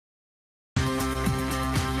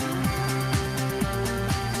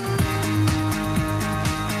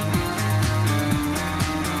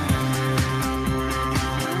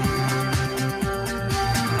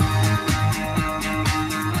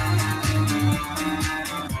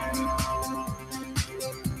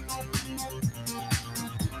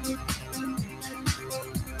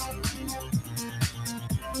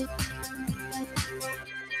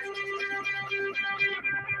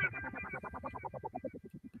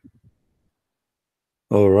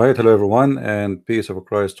All right, hello everyone, and peace of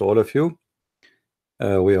Christ to all of you.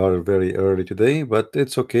 We are very early today, but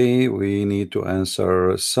it's okay. We need to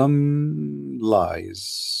answer some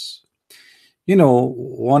lies.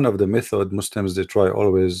 One of the method Muslims they try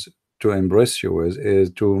always to impress you with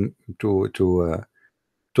is to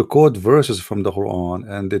quote verses from the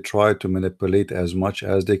Quran, and they try to manipulate as much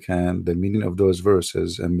as they can the meaning of those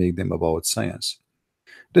verses and make them about science.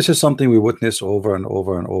 This is something we witness over and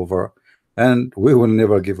over and over, and we will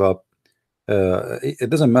never give up. It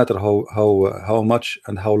doesn't matter how much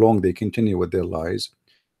and how long they continue with their lies,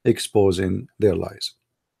 exposing their lies.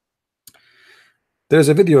 There's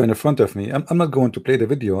a video in front of me. I'm not going to play the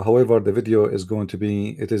video. However, the video is going to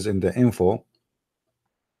be, it is in the info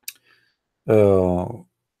of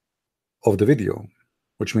the video,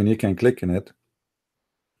 which means you can click in it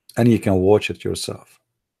and you can watch it yourself.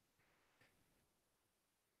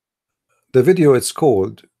 The video is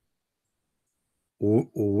called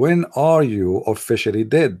 "When Are You Officially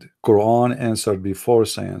Dead?" Quran answered before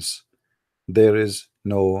science. There is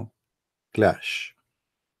no clash.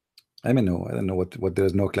 I mean, no, I don't know what there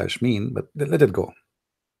is no clash mean, but let it go.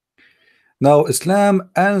 Now,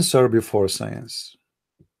 Islam answer before science.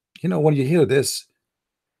 When you hear this,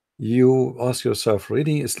 you ask yourself,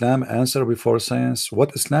 really, Islam answer before science?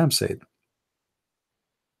 What Islam said?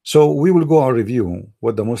 So we will go and review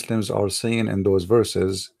what the Muslims are saying in those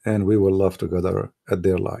verses, and we will laugh together at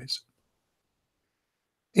their lies.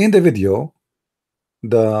 In the video,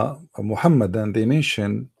 the Muhammadan, they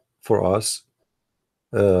mention for us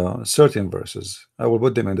certain verses. I will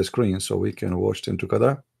put them in the screen so we can watch them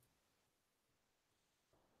together.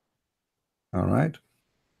 All right.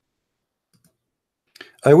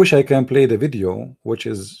 I wish I can play the video, which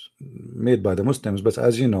is made by the Muslims, but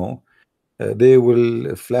as you know, they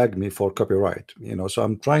will flag me for copyright. So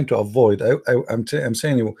I'm trying to avoid. I'm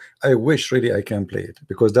saying you, I wish really I can play it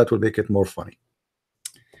because that will make it more funny.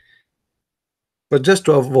 But just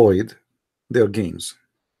to avoid their games.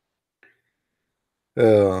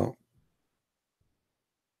 This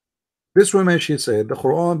woman, she said, the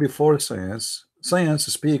Quran before science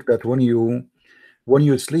speak that when you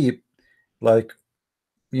sleep, like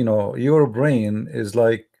your brain is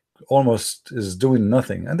like almost is doing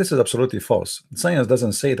nothing, and this is absolutely false. Science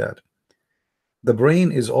doesn't say that. The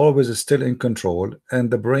brain is always still in control,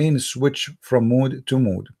 and the brain switch from mood to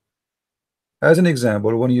mood. As an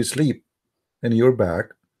example, when you sleep in your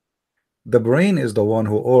back, the brain is the one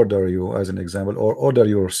who order you, as an example, or order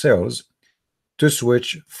your cells to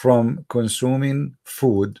switch from consuming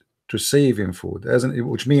food to saving food,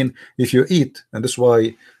 which means if you eat, and this is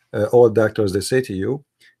why all doctors they say to you,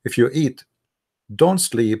 if you eat, don't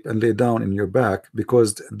sleep and lay down in your back,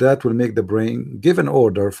 because that will make the brain give an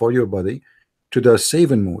order for your body to the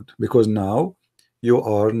saving mood, because now you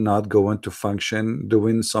are not going to function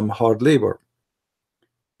doing some hard labor.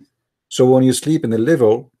 So when you sleep in the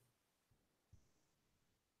level,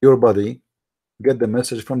 your body get the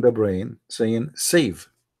message from the brain saying save.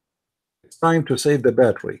 It's time to save the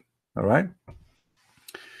battery. All right.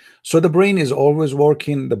 So the brain is always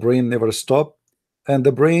working. The brain never stop. And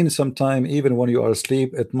the brain, sometime even when you are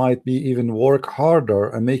asleep, it might be even work harder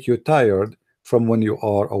and make you tired from when you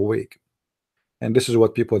are awake. And this is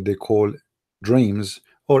what people they call dreams,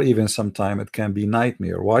 or even sometime it can be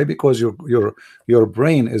nightmare. Why? Because your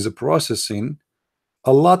brain is processing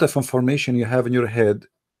a lot of information you have in your head,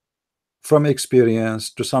 from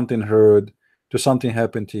experience to something heard to something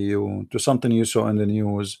happened to you to something you saw in the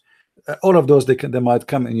news. All of those they might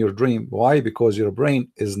come in your dream. Why? Because your brain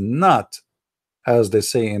is not, as they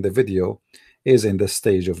say in the video, is in the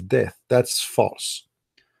stage of death. That's false.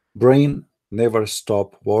 Brain never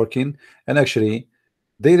stop working, and actually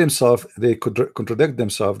they themselves they could contradict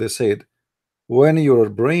themselves. They said when your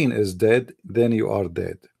brain is dead, then you are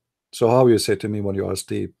dead. So how you say to me when you are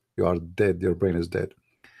asleep you are dead, your brain is dead?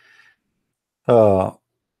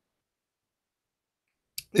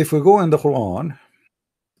 If we go in the Quran,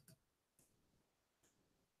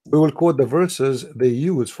 we will quote the verses they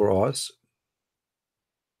use for us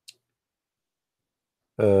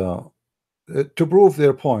to prove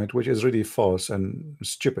their point, which is really false and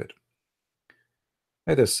stupid.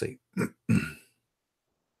 Let us see.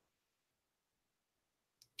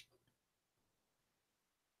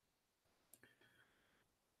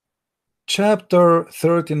 Chapter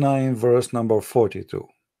 39, verse number 42.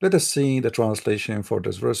 Let us see the translation for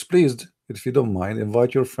this verse. Please, if you don't mind,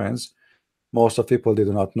 invite your friends. Most of people they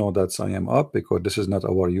do not know that I am up, because this is not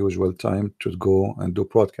our usual time to go and do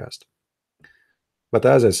broadcast. But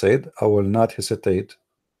as I said, I will not hesitate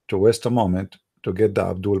to waste a moment to get the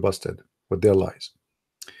Abdul busted with their lies.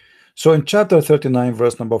 So in chapter 39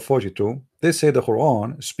 verse number 42, they say the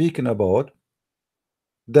Quran speaking about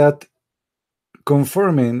that,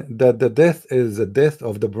 confirming that the death is the death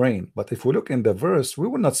of the brain. But if we look in the verse, we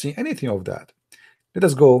will not see anything of that. Let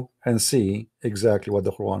us go and see exactly what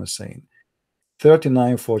the Quran is saying.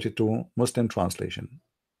 39:42 Muslim translation.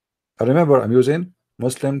 I remember I'm using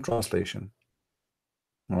Muslim translation.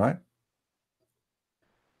 All right.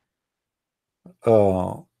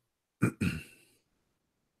 Uh,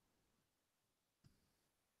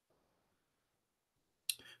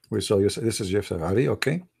 we saw you. This is Yusuf Ali.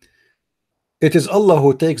 Okay. It is Allah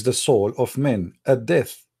who takes the soul of men at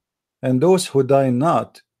death, and those who die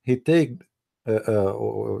not, He take,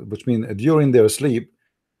 which means during their sleep,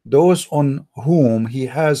 those on whom He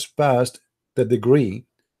has passed the degree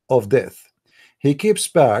of death. He keeps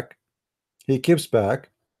back. He keeps back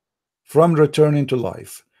from returning to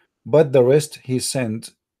life, but the rest He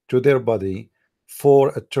sent to their body for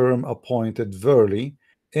a term appointed. Verily,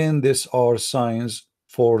 in this are signs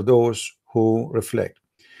for those who reflect.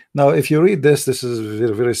 Now, if you read this, this is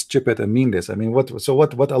very, very stupid and meaningless. I mean,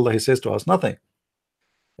 what Allah He says to us? Nothing.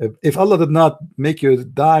 If Allah did not make you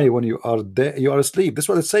die when you are dead, you are asleep. That's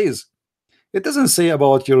what it says. It doesn't say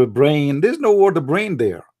about your brain. There's no word brain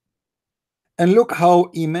there. And look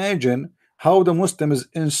how, imagine how the Muslims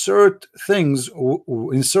insert things,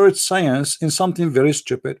 insert science in something very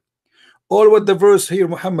stupid. All what the verse here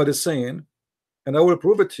Muhammad is saying, and I will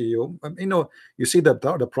prove it to you. You know, you see that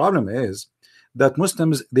the problem is that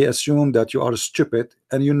Muslims, they assume that you are stupid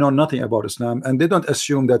and you know nothing about Islam, and they don't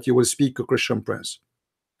assume that you will speak a Christian prince.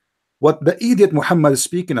 What the idiot Muhammad is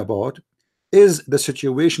speaking about is the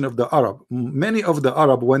situation of the Arab. Many of the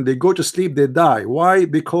Arab, when they go to sleep, they die. Why?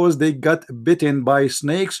 Because they got bitten by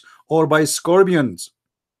snakes or by scorpions.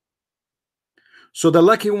 So the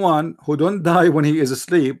lucky one who don't die when he is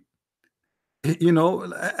asleep, you know,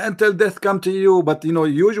 until death come to you. But you know,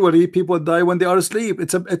 usually people die when they are asleep.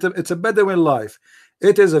 It's a Bedouin life.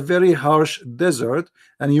 It is a very harsh desert,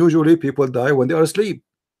 and usually people die when they are asleep.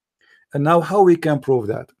 And now, how we can prove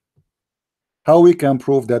that? How we can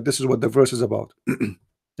prove that this is what the verse is about?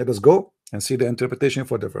 Let us go and see the interpretation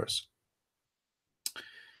for the verse.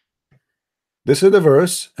 This is the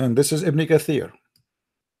verse, and this is Ibn Kathir.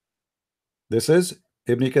 This is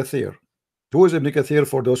Ibn Kathir. Who is Ibn Kathir?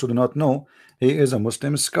 For those who do not know, he is a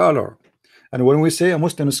Muslim scholar. And when we say a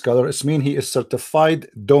Muslim scholar, it means he is certified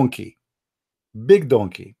donkey, big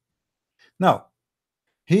donkey. Now,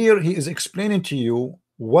 here he is explaining to you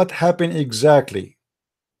what happened exactly.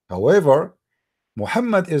 However,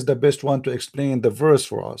 Muhammad is the best one to explain the verse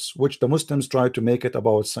for us, which the Muslims try to make it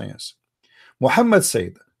about science. Muhammad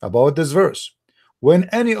said about this verse, when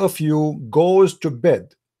any of you goes to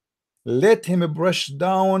bed, let him brush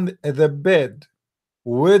down the bed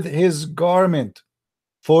with his garment,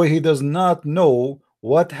 for he does not know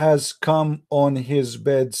what has come on his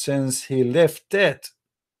bed since he left it.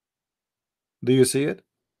 Do you see it?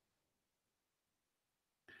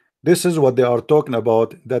 This is what they are talking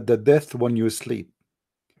about, that the death when you sleep.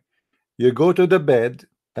 You go to the bed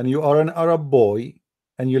and you are an Arab boy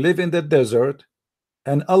and you live in the desert,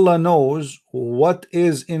 and Allah knows what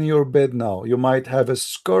is in your bed now. You might have a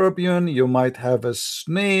scorpion, you might have a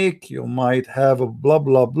snake, you might have a blah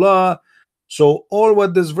blah blah. So all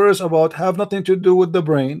what this verse about have nothing to do with the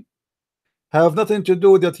brain, have nothing to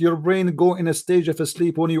do with that your brain go in a stage of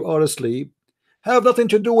sleep when you are asleep, have nothing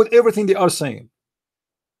to do with everything they are saying.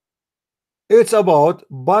 It's about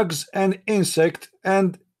bugs and insect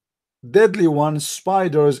and deadly ones,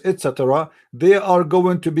 spiders, etc. They are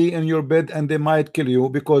going to be in your bed and they might kill you,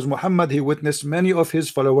 because Muhammad, he witnessed many of his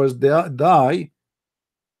followers die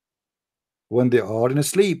when they are in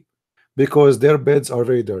sleep because their beds are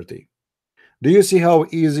very dirty. Do you see how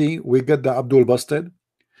easy we get the Abdul busted?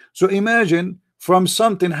 So imagine from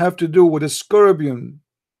something have to do with a scorpion,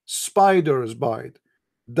 spiders bite,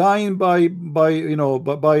 dying by you know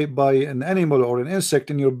by an animal or an insect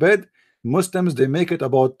in your bed. Muslims, they make it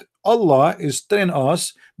about Allah is telling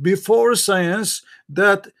us before science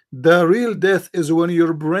that the real death is when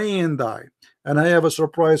your brain die. And I have a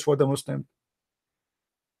surprise for the Muslim.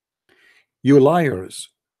 You liars,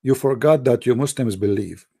 you forgot that you Muslims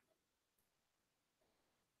believe,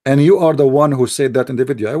 and you are the one who said that in the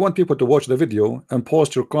video. I want people to watch the video and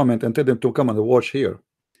post your comment and tell them to come and watch here.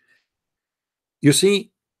 You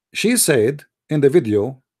see, she said in the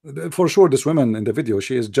video, for sure this woman in the video,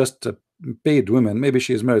 she is just a paid woman. Maybe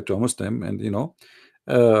she is married to a Muslim, and you know,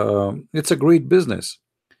 it's a great business.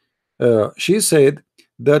 She said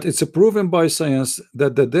that it's proven by science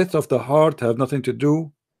that the death of the heart have nothing to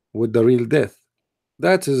do with the real death.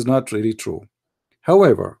 That is not really true.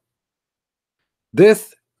 However,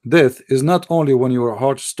 death death is not only when your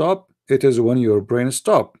heart stop, it is when your brain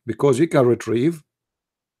stop, because you can retrieve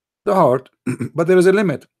the heart, but there is a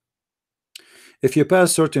limit. If you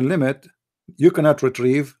pass certain limit, you cannot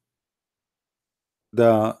retrieve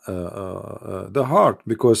the heart,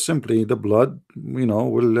 because simply the blood,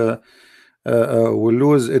 will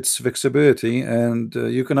lose its flexibility, and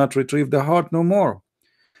you cannot retrieve the heart no more.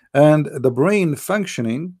 And the brain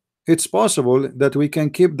functioning, it's possible that we can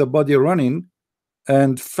keep the body running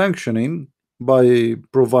and functioning by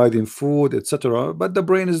providing food, etc., but the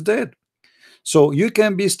brain is dead. So you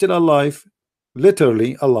can be still alive,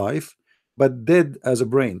 literally alive, but dead as a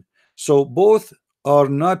brain. So both are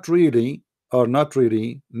not really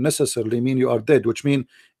necessarily mean you are dead, which mean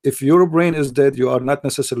if your brain is dead, you are not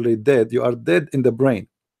necessarily dead. You are dead in the brain,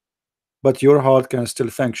 but your heart can still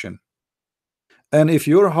function. And if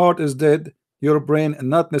your heart is dead, your brain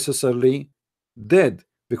not necessarily dead,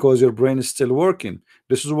 because your brain is still working.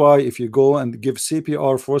 This is why if you go and give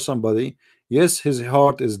CPR for somebody, yes, his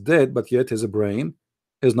heart is dead, but yet his brain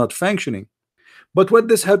is not functioning. But what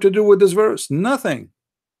this have to do with this verse? Nothing.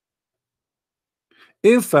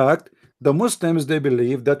 In fact, the Muslims, they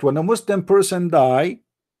believe that when a Muslim person die,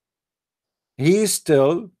 he is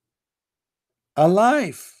still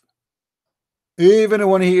alive, even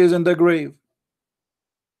when he is in the grave.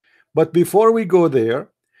 But before we go there,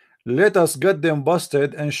 let us get them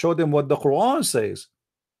busted and show them what the Quran says.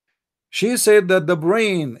 She said that the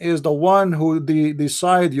brain is the one who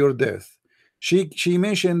decide your death. She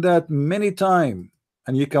mentioned that many times,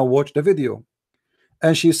 and you can watch the video.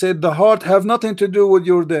 And she said the heart have nothing to do with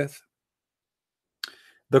your death.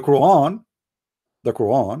 The Quran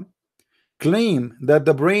claim that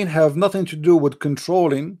the brain have nothing to do with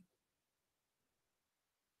controlling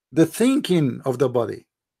the thinking of the body.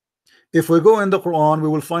 If we go in the Quran, we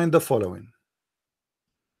will find the following.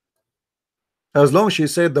 As long as she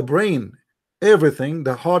said the brain, everything,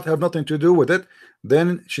 the heart have nothing to do with it,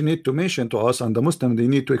 then she need to mention to us, and the Muslim, they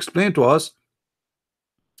need to explain to us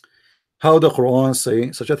how the Quran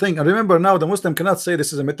say such a thing. And remember, now the Muslim cannot say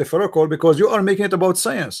this is a metaphorical, because you are making it about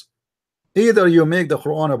science. Either you make the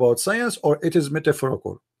Quran about science or it is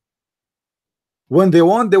metaphorical. When they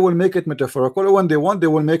want, they will make it metaphorical, or when they want, they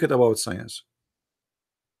will make it about science.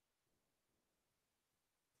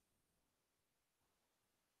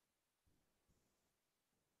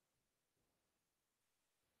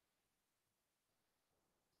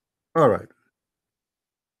 All right.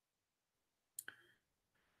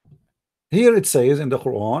 Here it says in the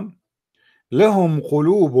Quran, لهم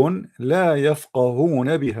قلوب لا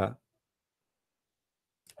يفقهون بها.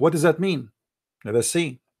 What does that mean? Let us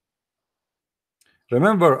see.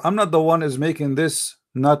 Remember, I'm not the one is making this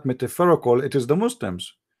not metaphorical, it is the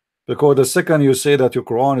Muslims. Because the second you say that your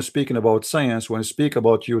Quran is speaking about science, when you speak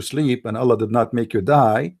about your sleep and Allah did not make you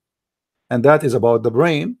die, and that is about the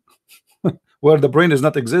brain, where the brain does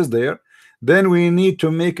not exist there, then we need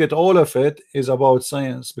to make it, all of it is about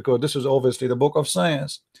science, because this is obviously the book of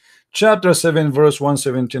science. Chapter 7 verse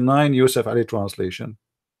 179, Yusuf Ali translation.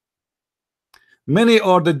 Many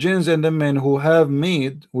are the jinns and the men who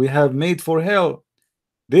we have made for hell.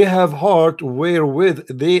 They have heart wherewith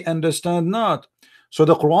they understand not. So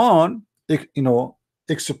the Quran,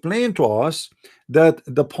 explain to us that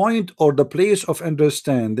the point or the place of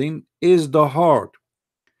understanding is the heart.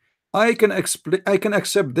 I can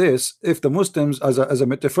accept this if the Muslims, as a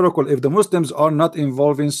metaphorical, if the Muslims are not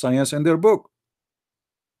involving science in their book.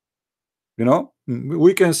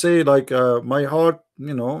 We can say like my heart,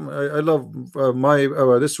 I love my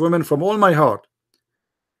this woman from all my heart.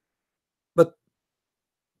 But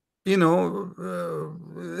is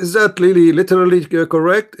that really literally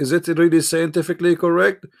correct? Is it really scientifically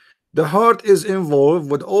correct? The heart is involved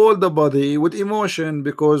with all the body, with emotion,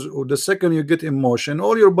 because the second you get emotion,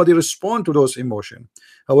 all your body respond to those emotion.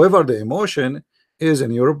 However, the emotion is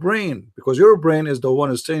in your brain, because your brain is the one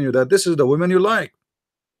who's telling you that this is the woman you like.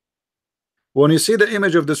 When you see the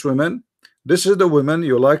image of this woman, this is the woman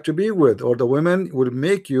you like to be with, or the woman will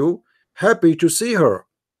make you happy to see her.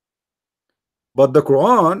 But the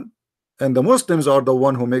Quran, and the Muslims are the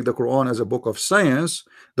one who make the Quran as a book of science.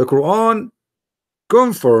 The Quran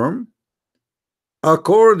confirm,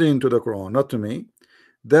 according to the Quran, not to me,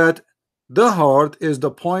 that the heart is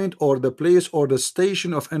the point or the place or the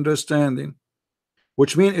station of understanding,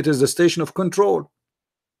 which means it is the station of control.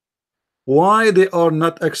 Why they are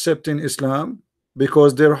not accepting Islam?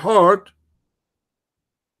 Because their heart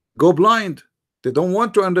go blind. They don't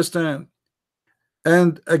want to understand.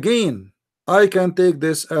 And again, I can take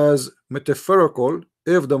this as metaphorical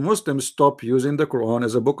if the Muslims stop using the Quran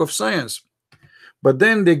as a book of science. But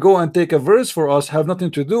then they go and take a verse for us, have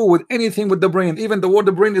nothing to do with anything with the brain. Even the word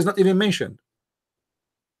the brain is not even mentioned.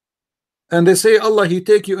 And they say Allah, He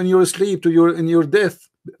take you in your sleep to your in your death.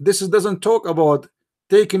 This doesn't talk about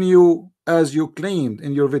taking you as you claimed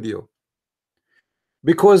in your video.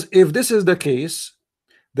 Because if this is the case,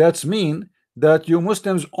 that's mean that you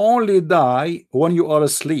Muslims only die when you are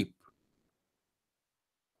asleep.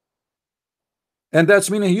 And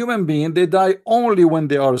that's mean a human being, they die only when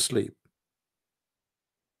they are asleep.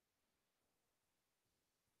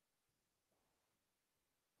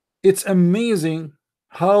 It's amazing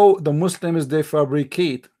how the Muslims, they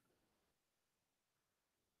fabricate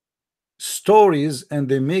stories and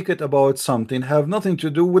they make it about something have nothing to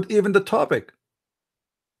do with even the topic.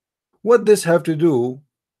 What this have to do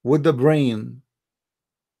with the brain,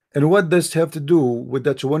 and what does have to do with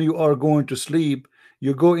that when you are going to sleep,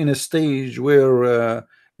 you go in a stage where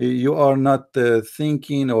you are not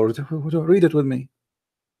thinking, or read it with me.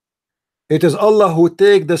 It is Allah who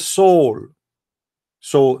take the soul.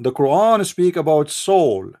 So the Quran speak about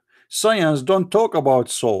soul. Science don't talk about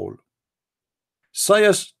soul.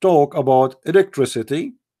 Science talk about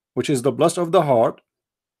electricity, which is the blast of the heart,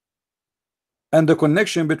 and the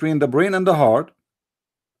connection between the brain and the heart.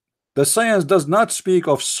 The science does not speak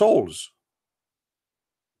of souls.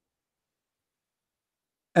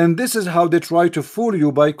 And this is how they try to fool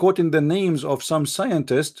you by quoting the names of some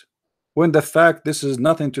scientists, when the fact this is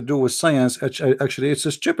nothing to do with science. Actually,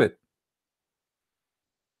 it's stupid.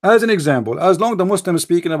 As an example, as long the Muslims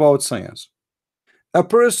speaking about science, a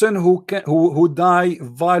person who die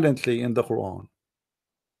violently in the Quran,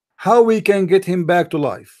 how we can get him back to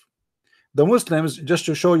life? The Muslims, just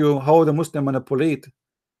to show you how the Muslim manipulate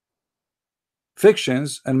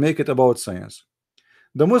fictions and make it about science,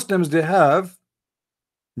 the Muslims, they have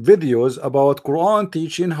videos about Quran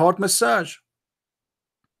teaching heart massage.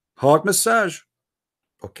 Heart massage.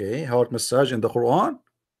 Okay, heart massage in the Quran.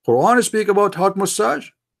 Quran speak about heart massage.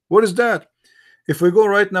 What is that? If we go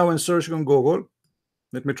right now and search on Google,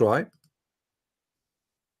 let me try.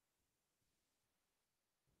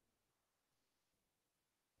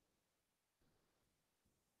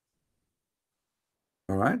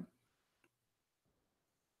 All right.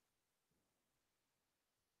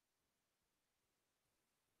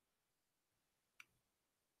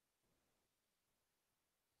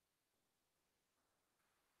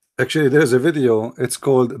 Actually, there's a video. It's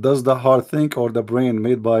called "Does the Heart Think or the Brain?"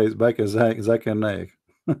 made by Zakir Naik.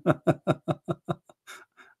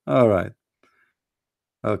 All right.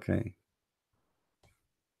 Okay.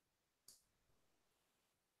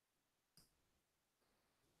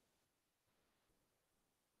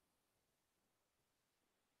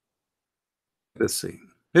 Let's see.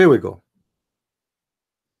 Here we go.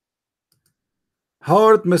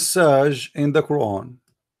 Heart massage in the Quran.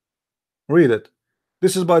 Read it.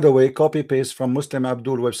 This is, by the way, copy paste from Muslim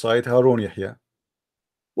Abdul website, Harun Yahya.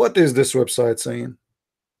 What is this website saying?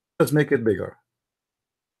 Let's make it bigger.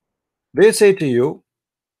 They say to you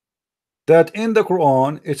that in the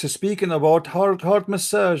Quran it's speaking about heart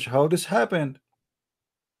massage. How this happened?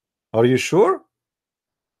 Are you sure?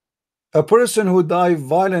 A person who died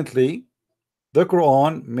violently, the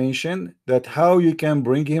Quran mentioned that how you can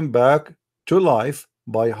bring him back to life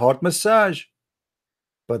by heart massage.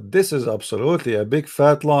 But this is absolutely a big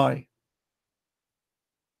fat lie.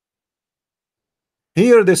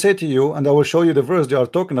 Here they say to you, and I will show you the verse they are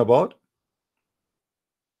talking about.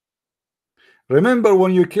 Remember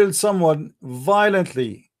when you killed someone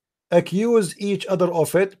violently, accuse each other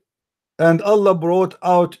of it, and Allah brought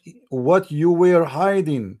out what you were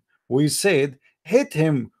hiding. We said, hit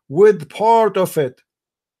him with part of it.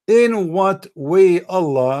 In what way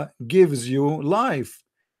Allah gives you life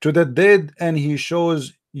to the dead, and He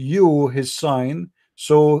shows you His sign,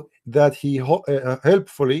 so that He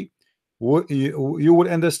helpfully you will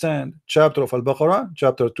understand. Chapter of Al-Baqarah,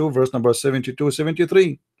 chapter 2, verse number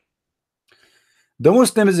 72-73. The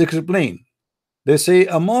Muslims explain. They say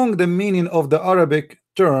among the meaning of the Arabic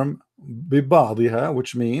term ببعضها,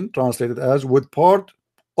 which mean translated as with part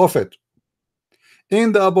of it,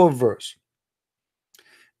 in the above verse,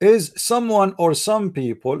 is someone or some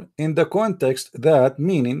people. In the context, that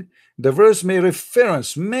meaning the verse may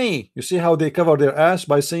reference may. You see how they cover their ass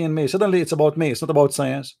by saying may. Suddenly it's about may. It's not about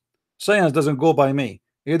science. Science doesn't go by may.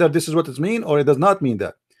 Either this is what it means or it does not mean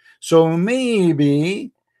that. So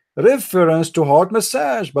maybe reference to heart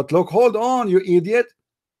massage. But look, hold on, you idiot.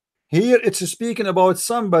 Here it's speaking about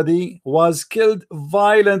somebody was killed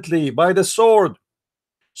violently by the sword.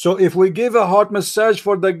 So if we give a heart massage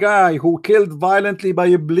for the guy who killed violently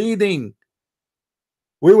by bleeding,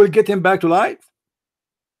 we will get him back to life.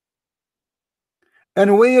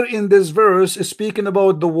 And where in this verse is speaking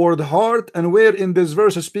about the word heart, and where in this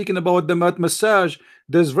verse is speaking about the massage?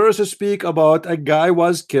 This verse speak about a guy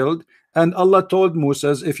was killed, and Allah told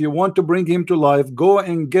Moses, if you want to bring him to life, go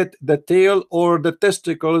and get the tail or the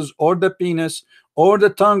testicles or the penis or the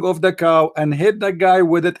tongue of the cow and hit the guy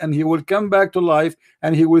with it, and he will come back to life,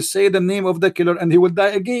 and he will say the name of the killer, and he will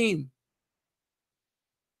die again.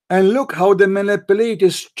 And look how they manipulate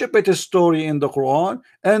a stupid story in the Quran,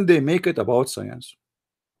 and they make it about science.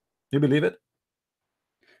 You believe it?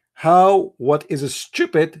 How what is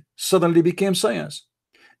stupid suddenly became science.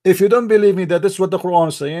 If you don't believe me that this is what the Quran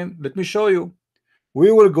is saying, let me show you.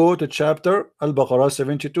 We will go to chapter Al-Baqarah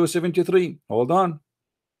 72, 73. Hold on.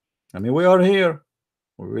 I mean, we are here.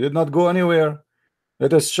 We did not go anywhere.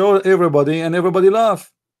 Let us show everybody, and everybody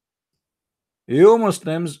laugh. You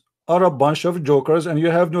Muslims are a bunch of jokers, and you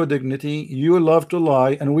have no dignity. You love to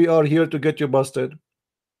lie, and we are here to get you busted.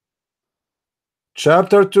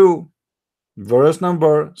 Chapter 2, verse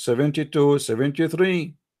number 72,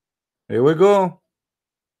 73. Here we go.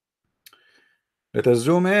 Let us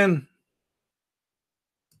zoom in.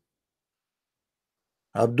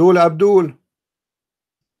 Abdul.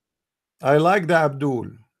 I like the Abdul.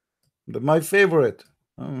 My favorite.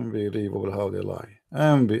 Unbelievable how they lie.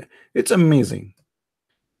 It's amazing.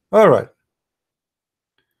 All right.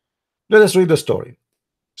 Let us read the story.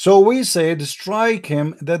 So we said, strike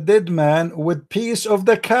him, the dead man, with piece of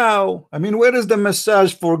the cow. I mean, where is the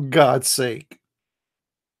massage, for God's sake?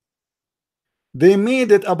 They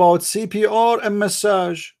made it about CPR and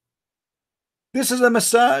massage. This is a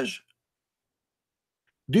massage.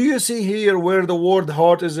 Do you see here where the word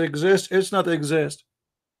heart is exist? It's not exist.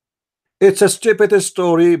 It's a stupid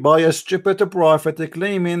story by a stupid prophet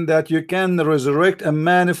claiming that you can resurrect a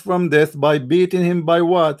man from death by beating him by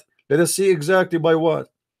what? Let us see exactly by what.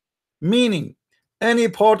 Meaning, any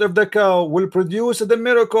part of the cow will produce the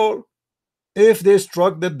miracle if they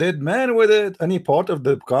struck the dead man with it. Any part of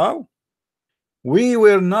the cow? We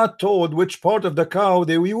were not told which part of the cow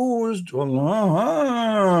they used.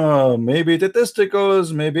 Maybe the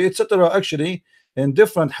testicles, maybe etc. Actually, in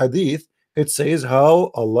different hadith, it says how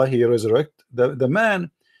Allah he resurrect the man.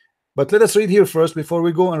 But let us read here first before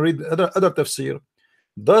we go and read other tafsir.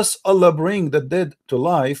 Thus Allah bring the dead to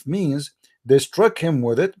life means they struck him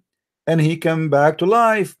with it and he came back to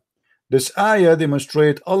life. This ayah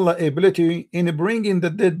demonstrate Allah's ability in bringing the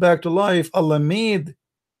dead back to life. Allah made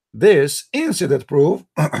this incident proof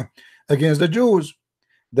against the Jews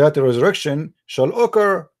that the resurrection shall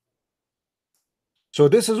occur. So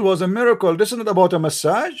this was a miracle. This is not about a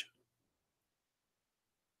massage.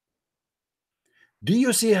 Do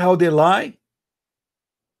you see how they lie?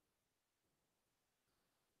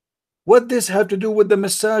 What this have to do with the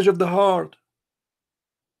massage of the heart?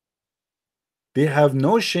 They have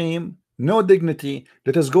no shame, no dignity.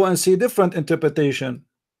 Let us go and see different interpretation.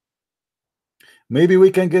 Maybe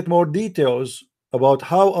we can get more details about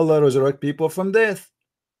how Allah resurrect people from death,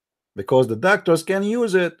 because the doctors can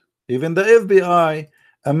use it. Even the FBI,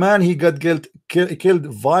 a man he got killed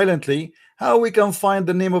violently. How we can find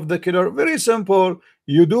the name of the killer? Very simple.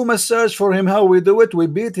 You do massage for him. How we do it? We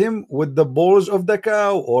beat him with the balls of the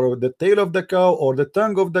cow or the tail of the cow or the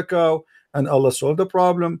tongue of the cow, and Allah solved the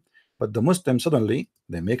problem. But the Muslims suddenly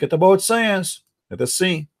they make it about science. Let us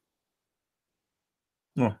see.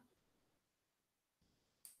 Oh.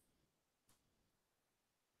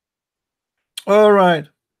 All right.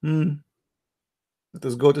 Let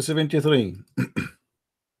us go to 73.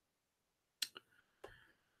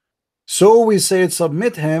 So we said,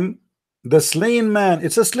 submit him, the slain man.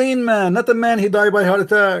 It's a slain man, not a man he died by heart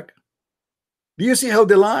attack. Do you see how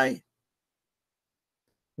they lie?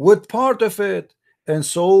 With part of it. And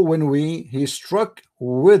so when he struck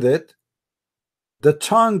with it, the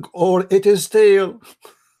tongue or its tail.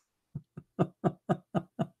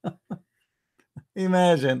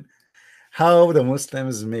 Imagine how the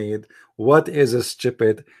Muslims made what is a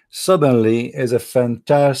stupid suddenly is a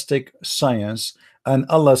fantastic science, and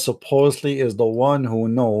Allah supposedly is the one who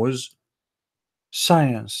knows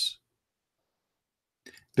science.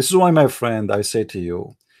 This is why, my friend, I say to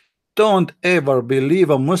you, don't ever believe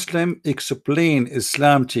a Muslim explain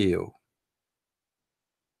Islam to you.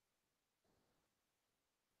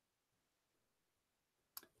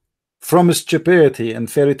 From stupidity and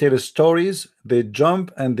fairy tale stories, they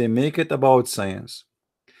jump and they make it about science.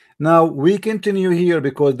 Now we continue here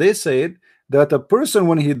because they said that a person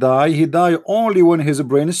when he die only when his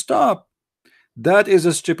brain stop. That is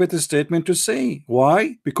a stupid statement to say.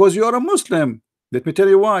 Why? Because you are a Muslim. Let me tell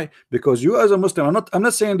you why. Because you as a Muslim, I'm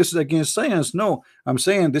not saying this is against science. No, I'm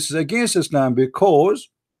saying this is against Islam because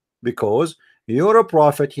your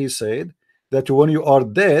prophet, he said that when you are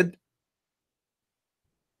dead,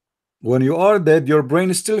 your brain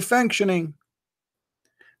is still functioning,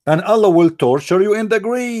 and Allah will torture you in the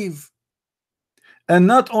grave. And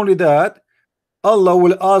not only that, Allah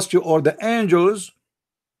will ask you, or the angels,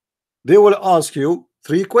 they will ask you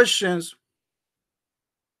 3 questions.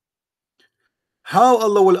 How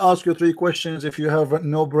Allah will ask you 3 questions if you have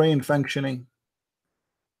no brain functioning?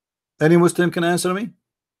 Any Muslim can answer me?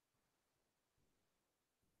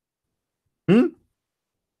 Hmm?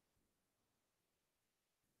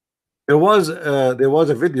 There was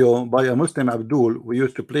a video by a Muslim Abdul. We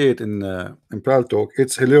used to play it in Talk.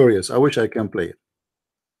 It's hilarious. I wish I can play it.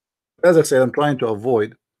 As I said, I'm trying to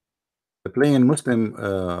avoid playing Muslim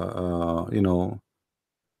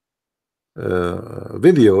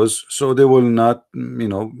videos, so they will not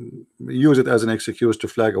use it as an excuse to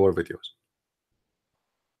flag our videos.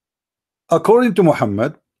 According to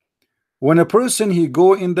Muhammad, when a person he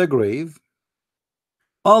go in the grave,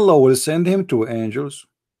 Allah will send him 2 angels,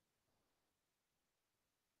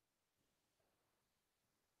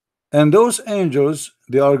 and those angels,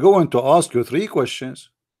 they are going to ask you 3 questions.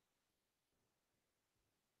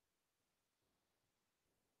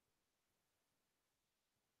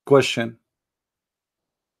 Question: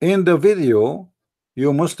 in the video,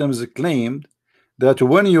 you Muslims claimed that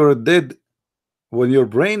when you're dead, when your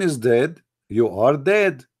brain is dead, you are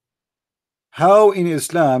dead. How in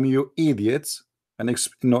Islam, you idiots, and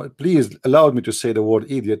please allow me to say the word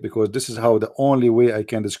idiot, because this is how the only way I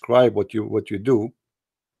can describe what you do.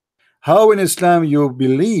 How in Islam you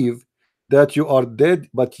believe that you are dead,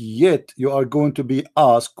 but yet you are going to be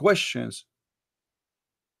asked questions?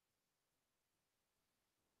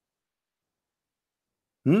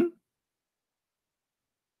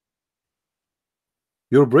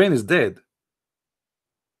 Your brain is dead,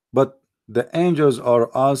 but the angels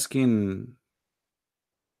are asking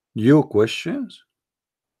you questions.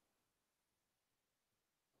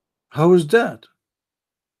 How is that?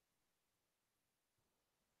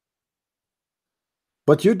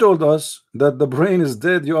 But you told us that the brain is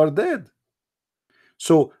dead, you are dead.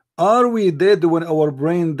 So are we dead when our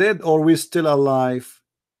brain dead, or we still alive?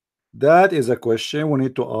 That is a question we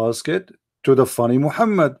need to ask it to the funny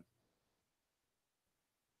Muhammad.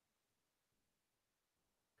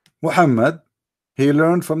 Muhammad, he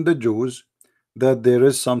learned from the Jews that there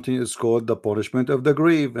is something is called the punishment of the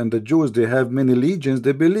grave, and the Jews, they have many legions,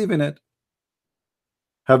 they believe in it.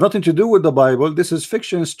 Have nothing to do with the Bible. This is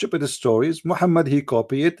fiction, stupid stories. Muhammad, he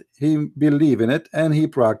copy it, he believe in it, and he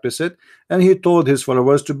practice it, and he told his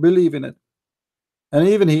followers to believe in it, and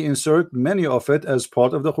even he insert many of it as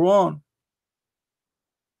part of the Quran.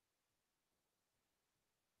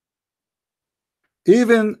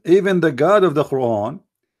 Even the God of the Quran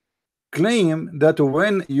claim that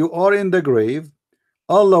when you are in the grave,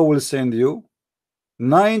 Allah will send you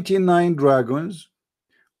 99 dragons.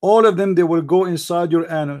 All of them, they will go inside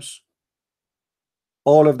your anus.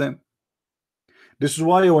 All of them. This is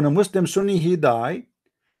why when a Muslim Sunni he die,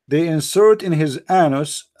 they insert in his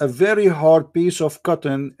anus a very hard piece of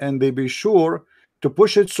cotton, and they be sure to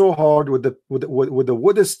push it so hard with the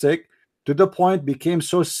wood stick to the point became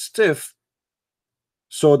so stiff,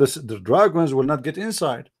 so the dragons will not get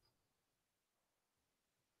inside.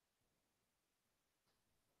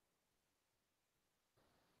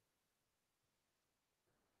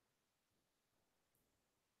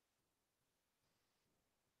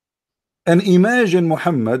 And imagine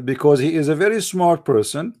Muhammad, because he is a very smart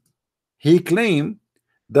person, he claimed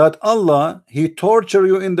that Allah, he torture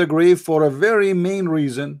you in the grave for a very main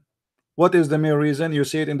reason. What is the main reason? You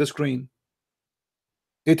see it in the screen.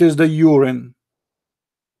 It is the urine.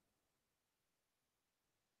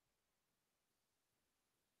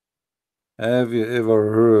 Have you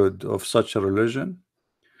ever heard of such a religion?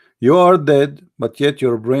 You are dead, but yet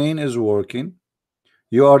your brain is working.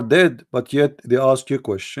 You are dead, but yet they ask you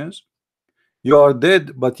questions. You are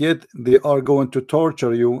dead, but yet they are going to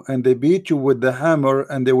torture you, and they beat you with the hammer,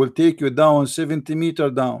 and they will take you down 70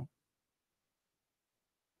 meters down.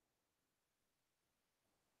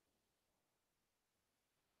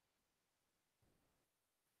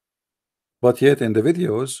 But yet in the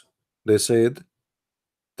videos, they said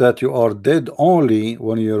that you are dead only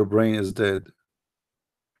when your brain is dead.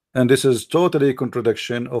 And this is totally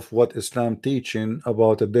contradiction of what Islam teaching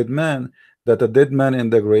about a dead man, that a dead man in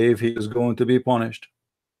the grave, he is going to be punished.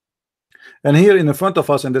 And here in front of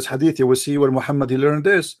us in this hadith, you will see where Muhammad he learned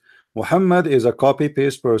this. Muhammad is a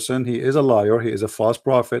copy-paste person. He is a liar. He is a false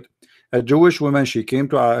prophet. A Jewish woman, she came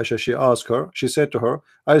to Aisha, she asked her, she said to her,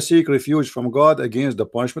 I seek refuge from God against the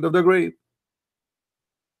punishment of the grave.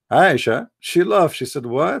 Aisha, she laughed. She said,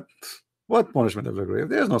 what punishment of the grave?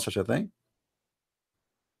 There's no such a thing.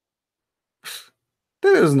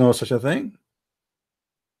 There is no such a thing.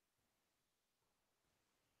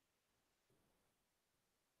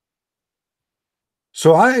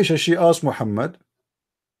 So Aisha, she asked Muhammad,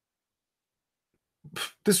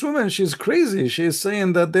 this woman, she's crazy. She is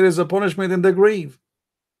saying that there is a punishment in the grave.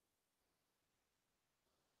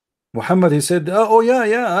 Muhammad, he said, oh yeah,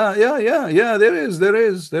 yeah, there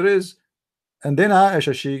is. And then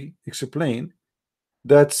Aisha, she explained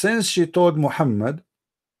that since she told Muhammad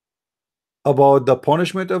about the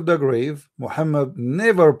punishment of the grave, Muhammad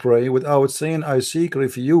never pray without saying, I seek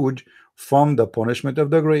refuge from the punishment of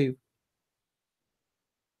the grave.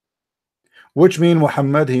 Which means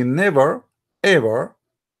Muhammad, he never ever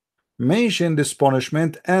mentioned this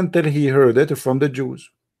punishment until he heard it from the Jews.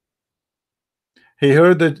 He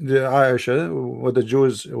heard the Aisha, what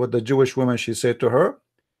the Jewish woman she said to her.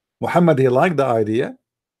 Muhammad, he liked the idea.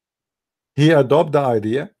 He adopted the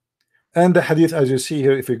idea. And the hadith, as you see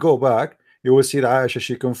here, if you go back, you will see that Aisha,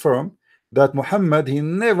 she confirmed that Muhammad, he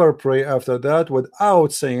never pray after that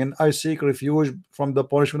without saying, I seek refuge from the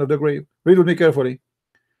punishment of the grave. Read with me carefully.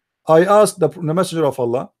 I asked the messenger of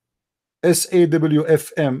Allah,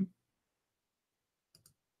 SAWFM,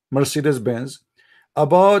 Mercedes-Benz,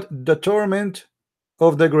 about the torment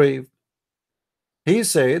of the grave. He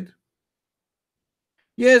said,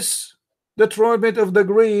 yes, the torment of the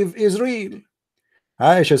grave is real.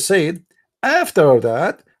 Aisha said, after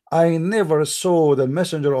that, I never saw the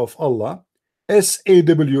messenger of Allah, SAW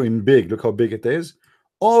in big, look how big it is,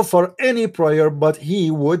 offer any prayer, but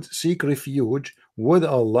he would seek refuge with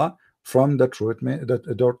Allah from the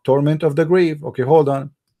torment of the grave. Okay, hold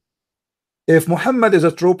on. If Muhammad is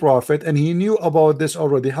a true prophet and he knew about this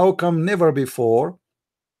already, how come never before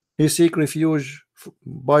he seek refuge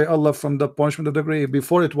by Allah from the punishment of the grave?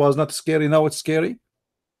 Before it was not scary, now it's scary.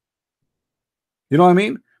 You know what I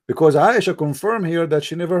mean? Because Aisha confirmed here that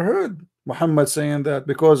she never heard Muhammad saying that,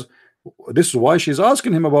 because this is why she's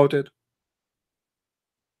asking him about it.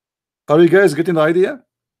 Are you guys getting the idea?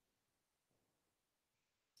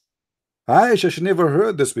 Aisha, she never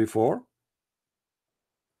heard this before.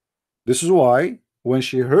 This is why when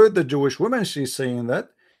she heard the Jewish woman, she's saying that,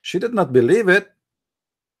 she did not believe it.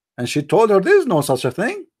 And she told her there is no such a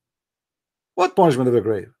thing. What punishment of the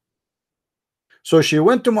grave? So she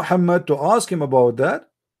went to Muhammad to ask him about that.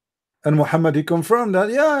 And Muhammad, he confirmed that,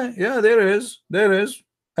 yeah, there is.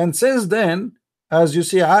 And since then, as you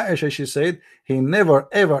see, Aisha, she said, he never,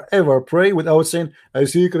 ever pray without saying, I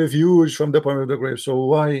seek refuge from the punishment of the grave. So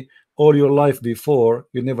why all your life before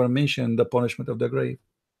you never mentioned the punishment of the grave?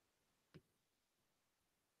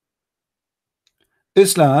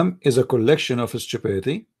 Islam is a collection of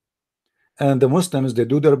stupidity, and the Muslims, they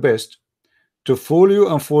do their best to fool you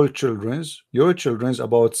and fool your children's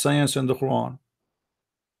about science and the Quran.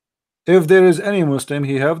 If there is any Muslim,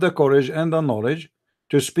 he have the courage and the knowledge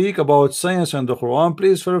to speak about science and the Quran,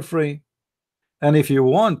 please feel free. And if you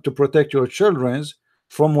want to protect your children's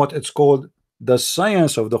from what it's called the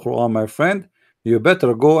science of the Quran, my friend, you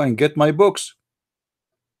better go and get my books.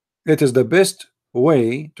 It is the best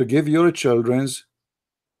way to give your children's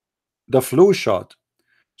the flu shot,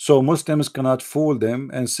 so Muslims cannot fool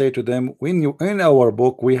them and say to them, in our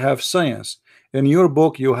book we have science, in your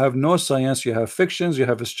book you have no science, you have fictions, you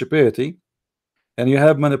have stupidity, and you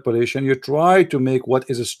have manipulation. You try to make what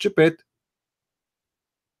is stupid,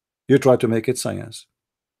 you try to make it science,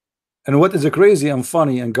 and what is crazy and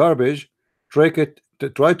funny and garbage, try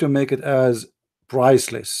to make it as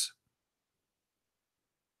priceless.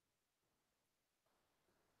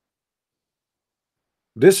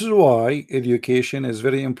 This is why education is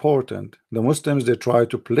very important. The Muslims, they try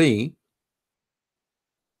to play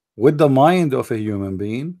with the mind of a human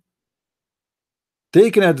being,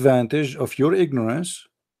 taking advantage of your ignorance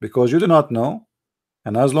because you do not know,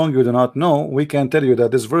 and as long as you do not know, we can tell you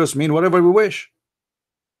that this verse mean whatever we wish.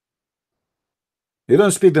 You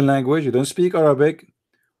don't speak the language, you don't speak Arabic,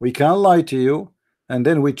 we can lie to you, and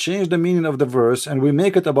then we change the meaning of the verse and we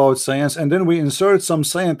make it about science, and then we insert some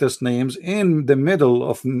scientist names in the middle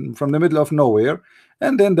of from the middle of nowhere,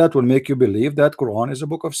 and then that will make you believe that Quran is a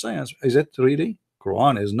book of science. Is it really?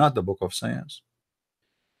 Quran is not the book of science.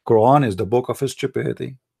 Quran is the book of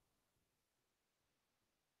stupidity.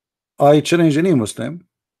 I challenge any Muslim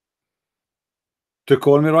to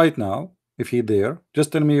call me right now if he dare.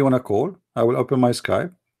 Just tell me you want to call. I will open my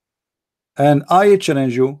Skype, and I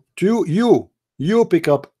challenge you to you pick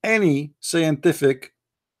up any scientific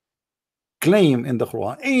claim in the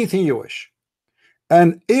Quran, anything you wish,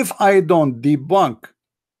 and if I don't debunk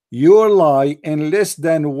your lie in less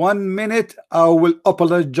than 1 minute, I will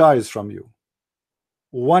apologize from you.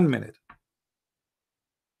 1 minute.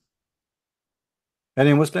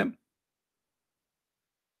 Any Muslim?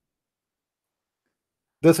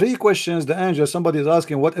 The three questions, the angel, somebody is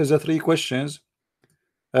asking, what is the three questions?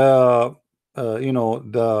 uh, you know,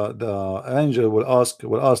 the angel will ask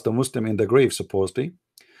the Muslim in the grave, supposedly.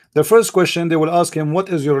 The first question they will ask him, what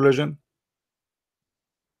is your religion?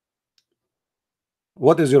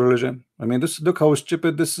 What is your religion? I mean, this, look how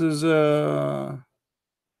stupid this is.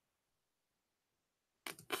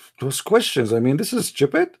 Those questions, I mean, this is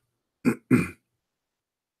stupid.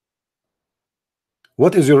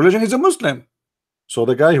 What is your religion? He's a Muslim. So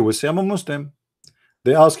the guy who will say, I'm a Muslim.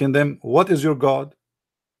 They asking them, what is your God?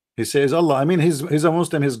 He says Allah. I mean, he's a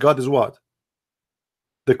Muslim. His God is what?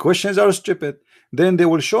 The questions are stupid. Then they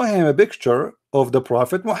will show him a picture of the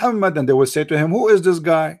Prophet Muhammad, and they will say to him, who is this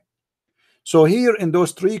guy? So here in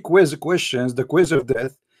those three quiz questions, the quiz of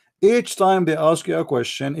death, each time they ask you a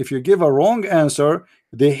question, if you give a wrong answer,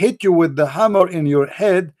 they hit you with the hammer in your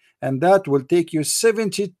head, and that will take you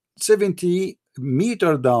 70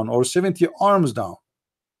 meter down, or 70 arms down.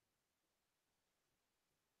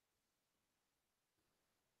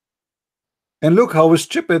 And look how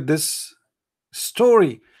stupid this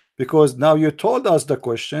story, because now you told us the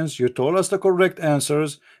questions, you told us the correct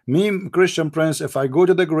answers. Me, Christian Prince, if I go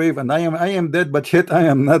to the grave and I am dead, but yet I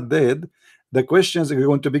am not dead, the questions are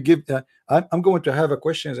going to be given. I'm going to have a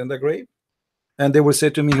questions in the grave, and they will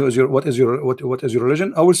say to me, who is your, what is your, what is your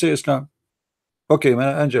religion? I will say Islam. Okay,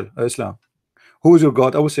 man, angel, Islam. Who is your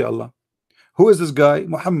God? I will say Allah. Who is this guy?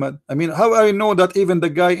 Muhammad. I mean, how I know that even the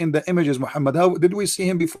guy in the image is Muhammad? How did we see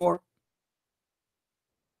him before?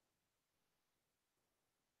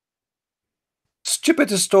 Stupid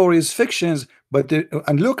stories, fictions, but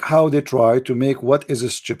and look how they try to make what is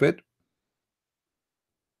stupid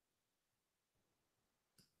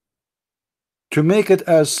to make it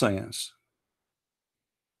as science.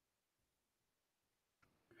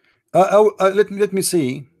 Let me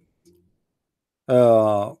see.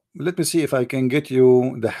 Let me see if I can get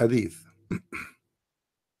you the hadith.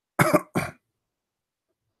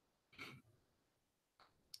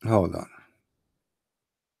 Hold on.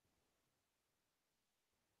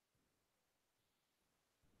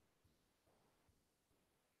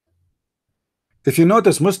 If you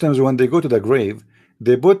notice, Muslims, when they go to the grave,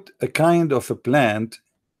 they put a kind of a plant,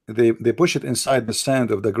 they push it inside the sand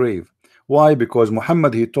of the grave. Why? Because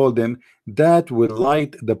Muhammad, he told them that will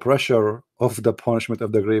light the pressure of the punishment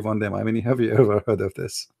of the grave on them. I mean, have you ever heard of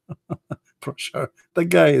this? Pressure. The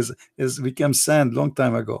guy is became sand long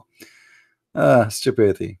time ago.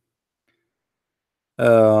 Stupidity.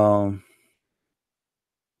 All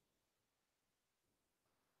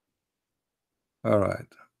right.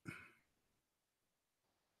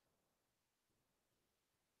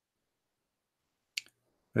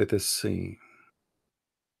 Let us see.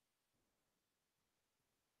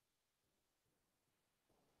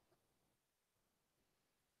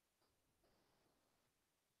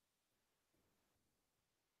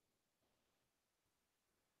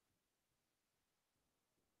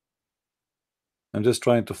 I'm just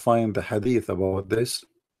trying to find the hadith about this.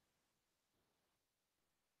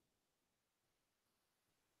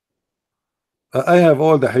 I have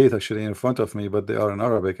all the hadith actually in front of me, but they are in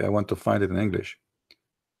Arabic. I want to find it in English.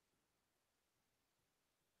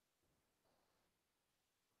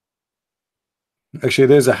 Actually,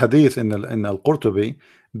 there's a hadith in Al-Qurtubi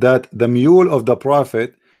that the mule of the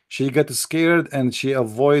Prophet, she got scared and she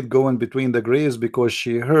avoid going between the graves because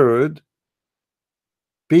she heard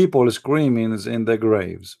people screaming in the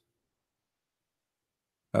graves.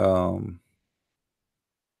 Um,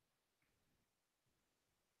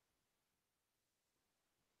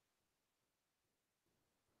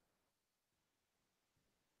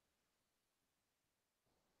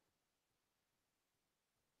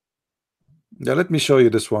 yeah, let me show you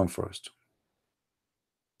this one first.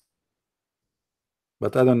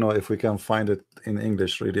 But I don't know if we can find it in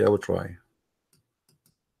English. Really, I will try.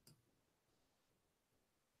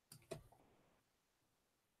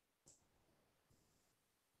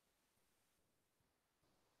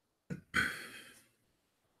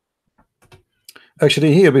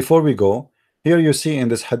 Actually, here, before we go, here you see in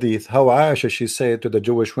this hadith how Aisha, she said to the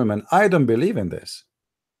Jewish women, I don't believe in this.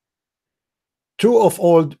 Two of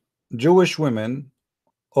old Jewish women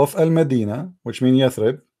of Al-Medina, which mean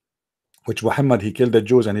Yathrib, which Muhammad, he killed the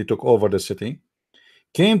Jews and he took over the city,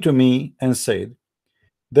 came to me and said,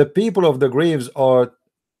 the people of the graves are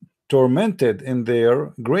tormented in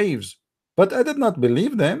their graves. But I did not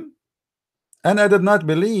believe them, and I did not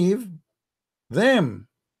believe them.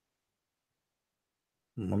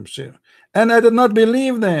 And I did not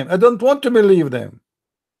believe them. I don't want to believe them.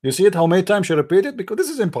 You see it, how many times she repeated? Because this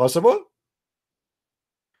is impossible.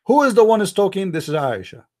 Who is the one who's talking? This is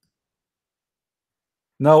Aisha.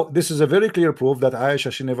 Now, this is a very clear proof that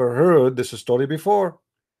Aisha, she never heard this story before.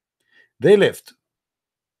 They left.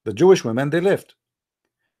 The Jewish women, they left.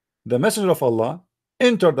 The messenger of Allah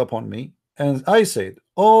entered upon me, and I said,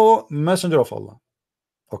 "Oh, messenger of Allah."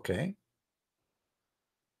 Okay.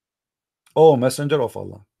 "Oh, messenger of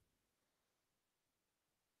Allah."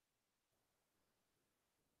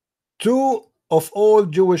 Two of all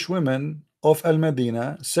Jewish women of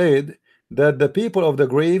Al-Medina said that the people of the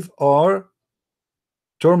grave are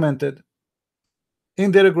tormented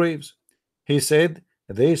in their graves. He said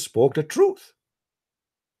they spoke the truth.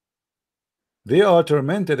 They are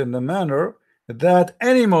tormented in the manner that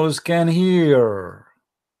animals can hear.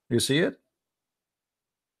 You see it?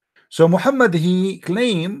 So Muhammad, he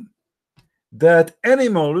claimed that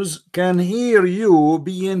animals can hear you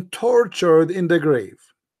being tortured in the grave.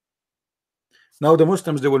 Now the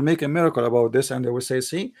Muslims, they will make a miracle about this, and they will say,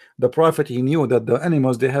 see, the Prophet, he knew that the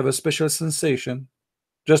animals, they have a special sensation.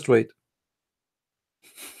 Just wait.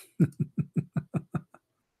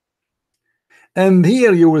 And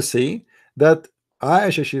here you will see that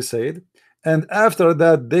Aisha, she said, and after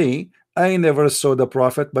that day I never saw the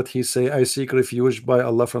Prophet, but he say, I seek refuge by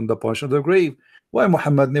Allah from the punishment of the grave. Why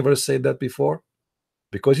Muhammad never said that before?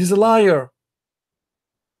 Because he's a liar.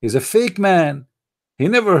 He's a fake man. He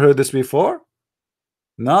never heard this before.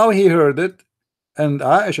 Now he heard it, and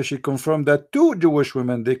Aisha, she confirmed that. Two Jewish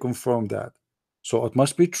women, they confirmed that. So it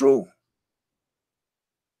must be true.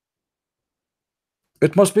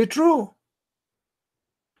 It must be true.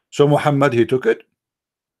 So Muhammad, he took it,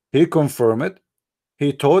 he confirmed it,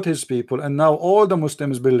 he taught his people, and now all the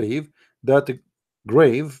Muslims believe that the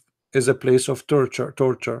grave is a place of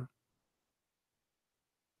torture.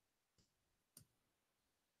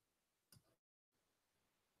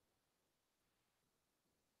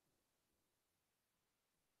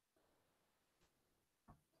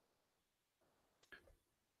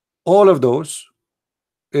 All of those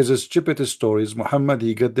is a stupid stories. Muhammad,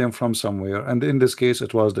 he get them from somewhere, and in this case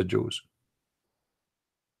it was the Jews.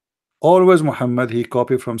 Always Muhammad, he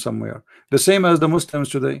copied from somewhere. The same as the Muslims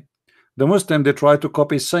today. The Muslim, they try to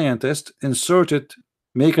copy scientists, insert it,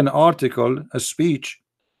 make an article, a speech,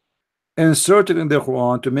 insert it in the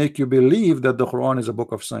Quran to make you believe that the Quran is a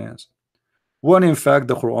book of science, when in fact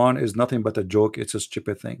the Quran is nothing but a joke. It's a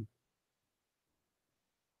stupid thing.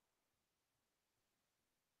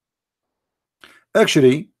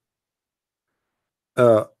 Actually,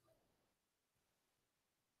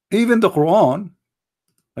 even the Quran,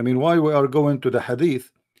 I mean, why we are going to the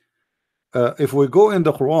Hadith? If we go in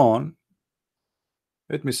the Quran,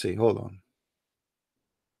 let me see, hold on.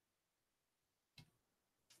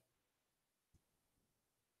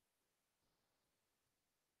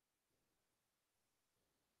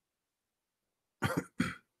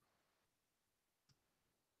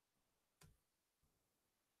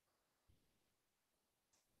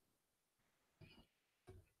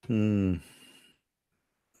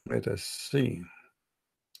 Let us see.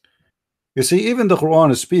 You see, even the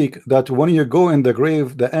Quran speak that when you go in the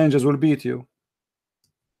grave, the angels will beat you.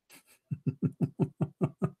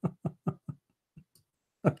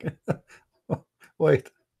 Okay.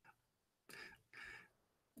 Wait.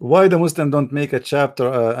 Why the Muslim don't make a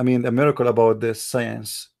chapter, I mean a miracle about this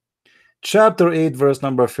science? Chapter 8 verse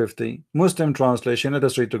number 50, Muslim translation. Let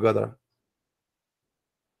us read together.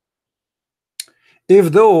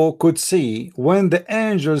 If thou could see when the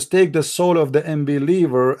angels take the soul of the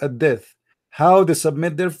unbeliever at death, how they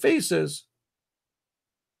submit their faces.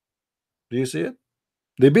 Do you see it?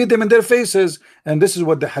 They beat them in their faces, and this is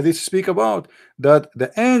what the hadith speak about, that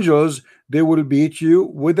the angels, they will beat you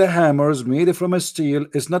with the hammers made from a steel.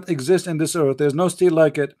 It's not exist in this earth. There's no steel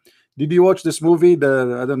like it. Did you watch this movie,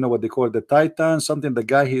 the, I don't know what they call it, the Titan something? The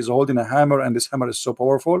guy, he's holding a hammer, and this hammer is so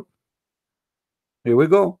powerful. Here we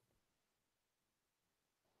go.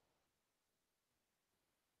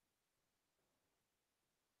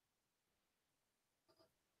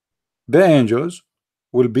 The angels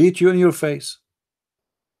will beat you in your face.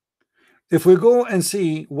 If we go and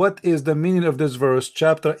see what is the meaning of this verse,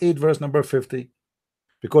 chapter 8 verse number 50,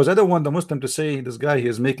 because I don't want the Muslim to say this guy, he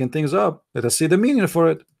is making things up. Let us see the meaning for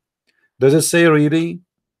it. Does it say really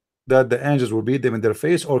that the angels will beat them in their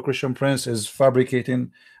face, or Christian Prince is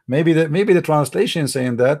fabricating? Maybe the translation is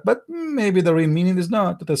saying that, but maybe the real meaning is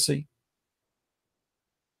not. Let us see.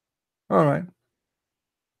 All right,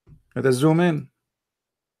 let us zoom in.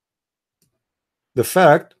 The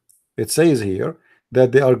fact it says here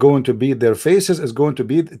that they are going to beat their faces is going to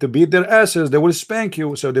beat their asses. They will spank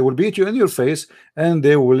you. So they will beat you in your face and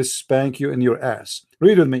they will spank you in your ass.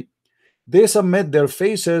 Read with me. They submit their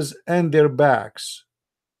faces and their backs.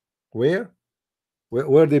 Where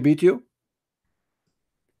they beat you?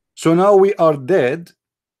 So now we are dead,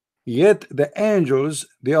 yet the angels,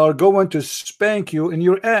 they are going to spank you in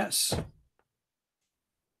your ass.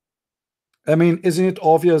 I mean, isn't it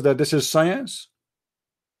obvious that this is science?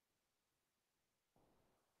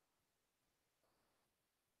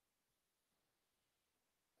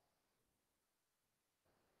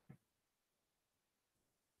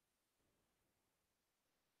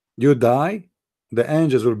 You die, the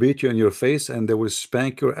angels will beat you in your face and they will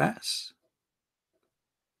spank your ass.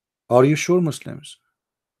 Are you sure, Muslims?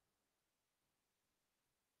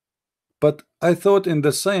 But I thought in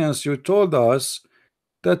the science you told us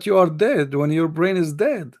that you are dead when your brain is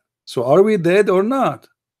dead. So are we dead or not?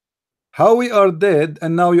 How we are dead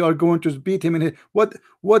and now you are going to beat him in his,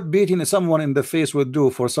 what beating someone in the face would do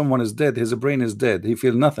for someone is dead? His brain is dead. He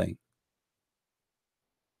feel nothing.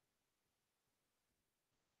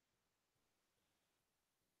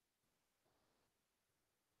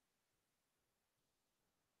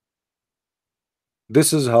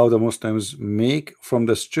 This is how the Muslims make from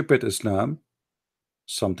the stupid Islam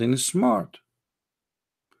something smart.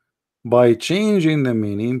 By changing the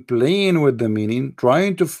meaning, playing with the meaning,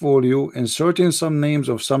 trying to fool you, inserting some names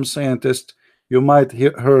of some scientist you might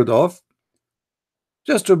heard of,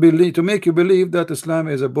 just to believe, to make you believe that Islam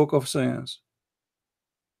is a book of science.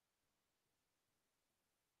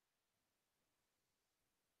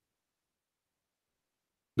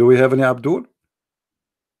 Do we have any Abdul?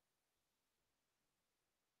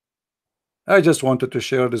 I just wanted to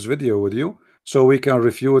share this video with you so we can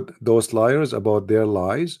refute those liars about their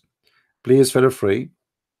lies. Please feel free.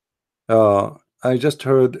 I just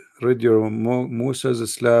read your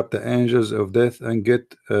Moses slap the angels of death and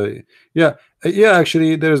get yeah, yeah,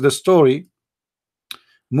 actually there's the story.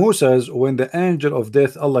 Moses, when the angel of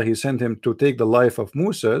death, Allah, he sent him to take the life of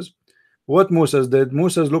Moses. What Moses did,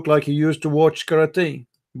 Moses looked like he used to watch karate,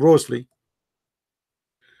 Bruce Lee.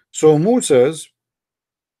 So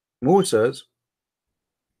Moses,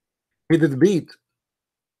 he did beat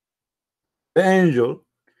the angel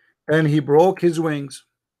and he broke his wings.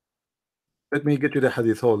 Let me get you the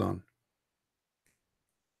hadith, hold on.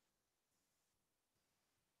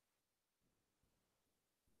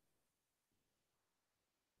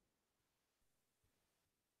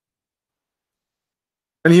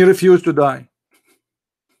 And he refused to die.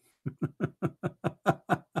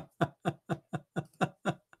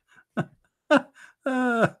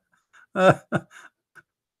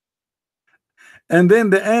 And then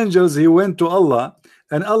the angels, he went to Allah,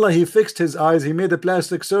 and Allah, he fixed his eyes, he made a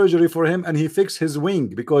plastic surgery for him, and he fixed his wing,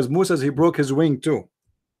 because Moses, he broke his wing too.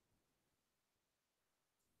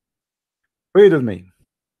 Read with me.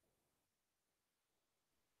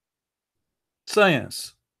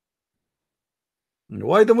 Science.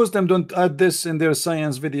 Why the Muslim don't add this in their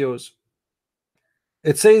science videos?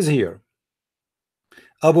 It says here,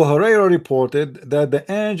 Abu Hurairah reported that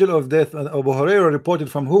the angel of death, Abu Hurairah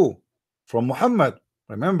reported from who? From Muhammad.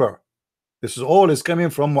 Remember, this is all is coming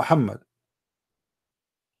from Muhammad.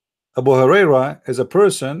 Abu Hurairah is a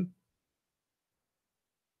person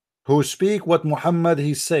who speak what Muhammad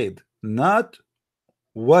he said, not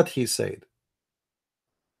what he said.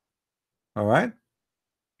 All right,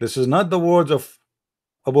 this is not the words of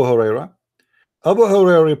Abu Hurairah. Abu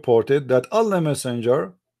Hurairah reported that Allah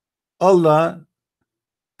Messenger, Allah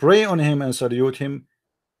pray on him and salute him,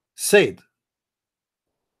 said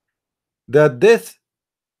that death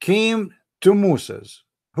came to Moses.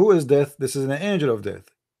 Who is death? This is an angel of death.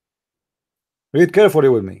 Read carefully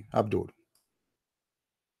with me, Abdul.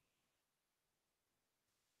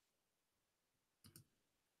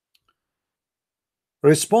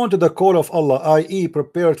 Respond to the call of Allah, i.e.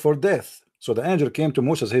 prepared for death. So the angel came to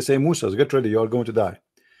Moses. He said, Moses, get ready, you are going to die.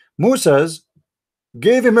 Moses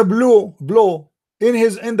gave him a blow in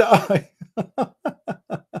the eye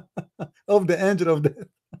of the angel of death.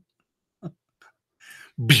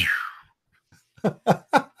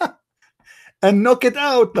 And knock it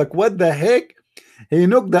out. Like, what the heck? He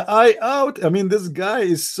knocked the eye out. I mean, this guy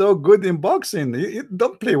is so good in boxing.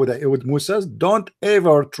 Don't play with that with Moses. Don't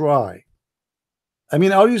ever try. I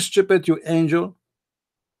mean, are you stupid, you angel?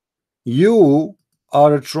 You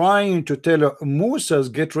are trying to tell Moses,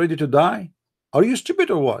 get ready to die. Are you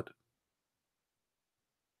stupid or what?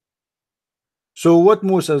 So what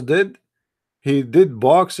Moses did, he did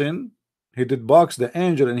boxing. He did box the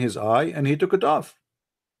angel in his eye and he took it off.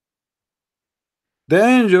 The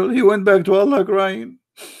angel, he went back to Allah crying.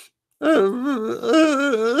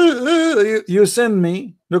 You send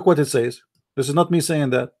me. Look what it says. This is not me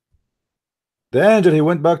saying that. The angel, he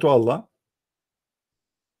went back to Allah,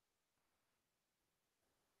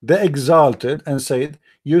 the exalted, and said,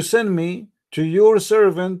 you send me to your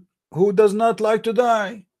servant who does not like to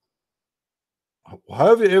die.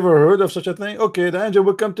 Have you ever heard of such a thing? Okay, the angel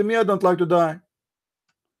will come to me. I don't like to die.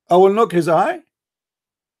 I will knock his eye,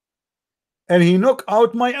 and he knock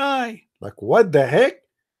out my eye. Like, what the heck?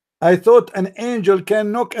 I thought an angel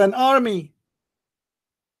can knock an army.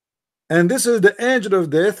 And this is the angel of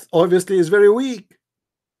death. Obviously, is very weak.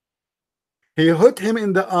 He hit him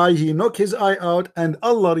in the eye. He knocked his eye out, and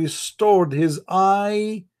Allah restored his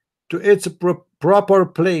eye to its proper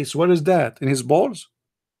place. Where is that? In his balls?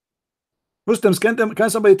 Muslims, can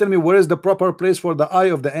somebody tell me where is the proper place for the eye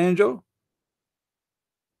of the angel?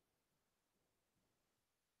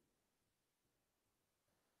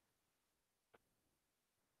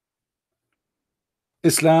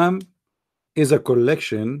 Islam is a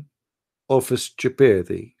collection of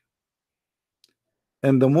stupidity,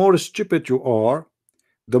 and the more stupid you are,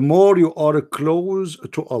 the more you are close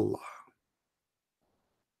to Allah.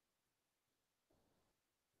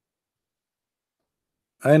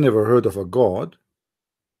 I never heard of a God.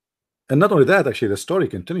 And not only that, actually, the story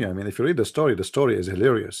continue. I mean, if you read the story is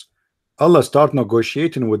hilarious. Allah start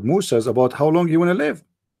negotiating with Moses about how long you want to live.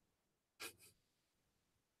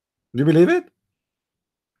 Do you believe it?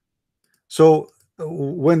 So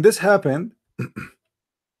when this happened,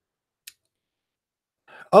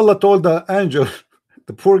 Allah told the angel,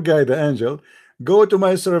 the poor guy, the angel, go to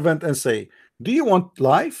my servant and say, do you want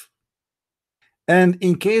life? And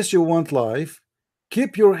in case you want life,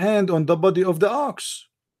 keep your hand on the body of the ox,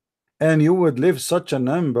 and you would live such a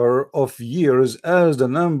number of years as the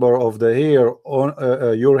number of the hair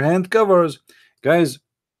on your hand covers. Guys,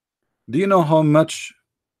 do you know how much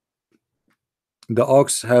the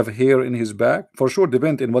ox have hair in his back? For sure,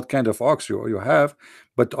 depend on what kind of ox you have,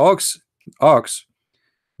 but ox,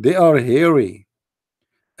 they are hairy,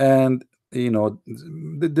 and you know,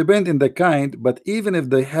 they depend in the kind. But even if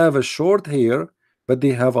they have a short hair, but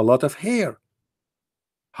they have a lot of hair.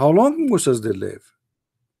 How long Moses they live?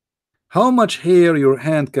 How much hair your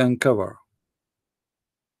hand can cover?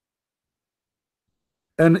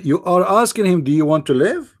 And you are asking him, do you want to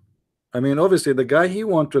live? I mean, obviously the guy, he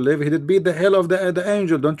want to live. He did beat the hell of the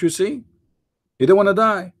angel, don't you see? He don't want to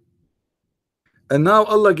die. And now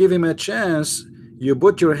Allah give him a chance. You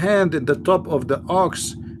put your hand in the top of the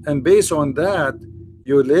ox, and based on that,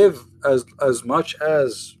 you live as much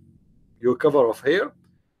as your cover of hair.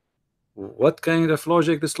 What kind of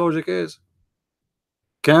logic this logic is?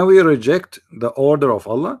 Can we reject the order of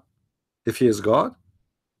Allah if he is God?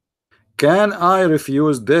 Can I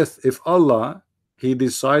refuse death if Allah, he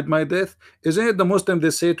decide my death? Isn't it the Muslim,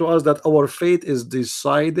 they say to us that our fate is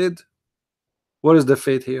decided? What is the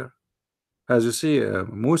fate here? As you see,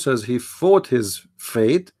 Moses, he fought his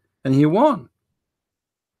fate and he won.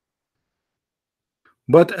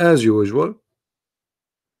 But as usual,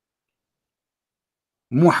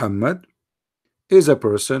 Muhammad is a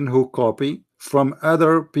person who copy from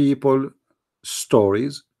other people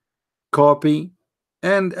stories, copy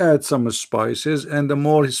and add some spices, and the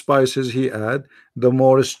more spices he add, the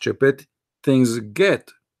more stupid things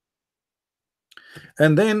get.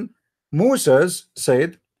 And then Moses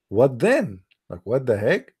said, what then? Like, what the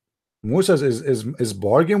heck? Moses is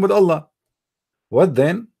bargaining with Allah. What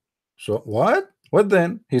then? So what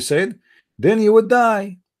then? He said, then he would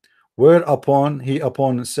die. Whereupon he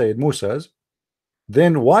upon said, Moses,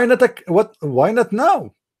 then why not why not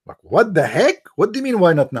now? Like, what the heck? What do you mean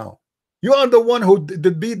why not now? You are the one who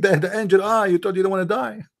did beat the angel. You thought you don't want to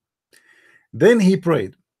die. Then he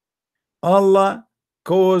prayed, Allah,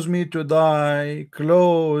 cause me to die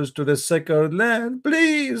close to the sacred land,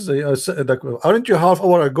 please. Aren't you half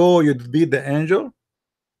hour ago you beat the angel?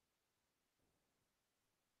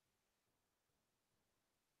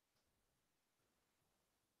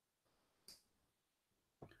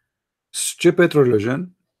 Stupid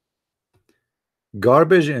religion,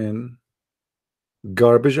 garbage in,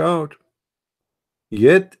 garbage out.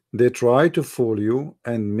 Yet they try to fool you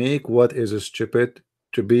and make what is stupid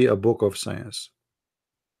to be a book of science.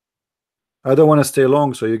 I don't want to stay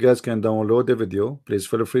long, so you guys can download the video. Please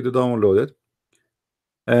feel free to download it.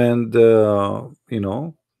 And you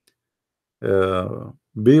know,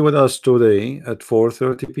 be with us today at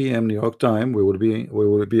 4:30 p.m. New York time. We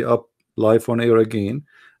will be up live on air again.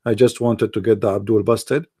 I just wanted to get the Abdul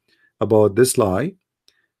busted about this lie,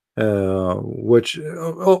 which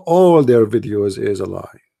all their videos is a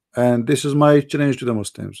lie. And this is my challenge to the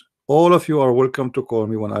Muslims. All of you are welcome to call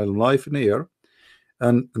me when I'm live in air.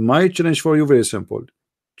 And my challenge for you, very simple: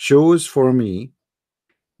 choose for me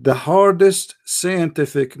the hardest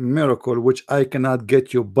scientific miracle which I cannot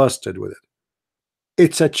get you busted with it.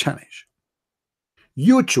 It's a challenge.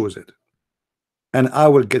 You choose it, and I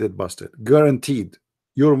will get it busted, guaranteed.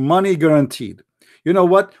 Your money guaranteed. You know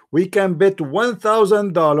what? We can bet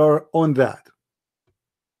 $1,000 on that.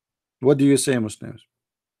 What do you say, Muslims?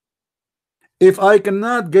 If I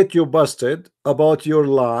cannot get you busted about your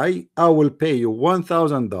lie, I will pay you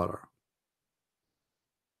 $1,000.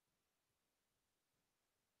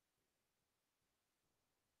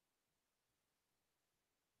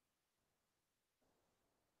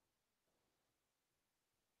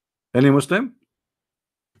 Any Muslim?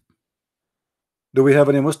 Do we have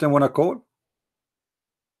any Muslim want to call?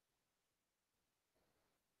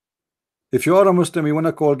 If you are a Muslim, you want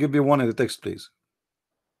to call, give me one in the text, please.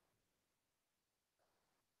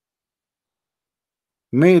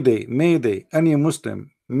 Mayday, Mayday, any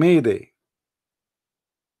Muslim, Mayday.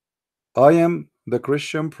 I am the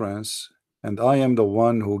Christian prince, and I am the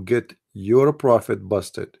one who get your prophet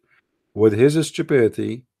busted with his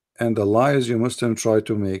stupidity and the lies you Muslim try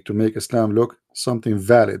to make Islam look something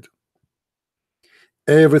valid.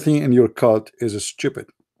 Everything in your cult is stupid.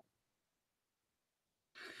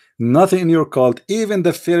 Nothing in your cult, even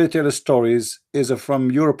the fairy tale stories, is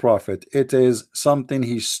from your prophet. It is something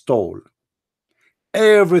he stole.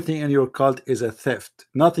 Everything in your cult is a theft.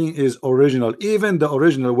 Nothing is original. Even the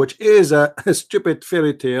original, which is a stupid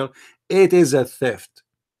fairy tale, it is a theft.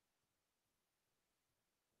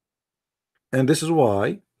 And this is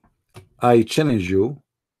why I challenge you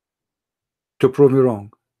to prove me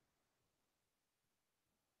wrong.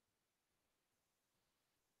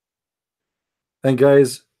 And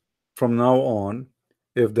guys, from now on,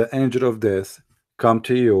 if the angel of death come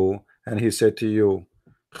to you and he said to you,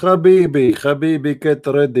 Habibi, get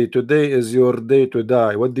ready, today is your day to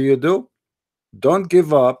die, what do? Don't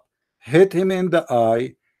give up, hit him in the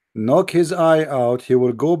eye, knock his eye out, he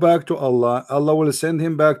will go back to Allah, Allah will send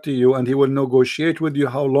him back to you, and he will negotiate with you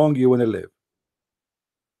how long you want to live.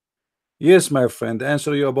 Yes, my friend,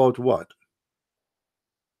 answer you about what?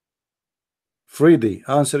 Freedy,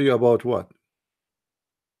 answer you about what?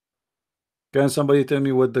 Can somebody tell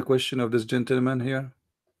me what the question of this gentleman here?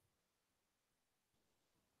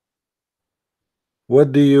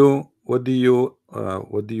 What do you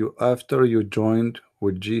after you joined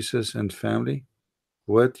with Jesus and family?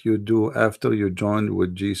 What you do after you joined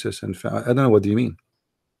with Jesus and family? I don't know what do you mean.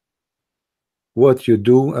 What you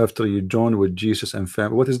do after you join with Jesus and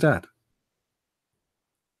family? What is that?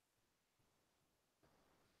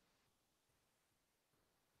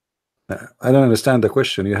 I don't understand the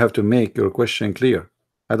question. You have to make your question clear.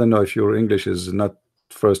 I don't know if your English is not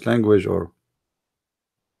first language or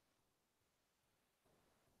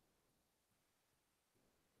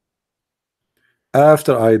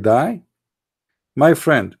after I die. My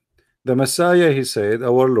friend, the Messiah, he said,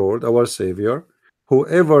 our Lord, our Savior,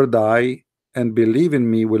 whoever die and believe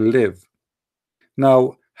in me will live.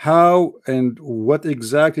 Now, how and what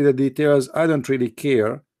exactly the details, I don't really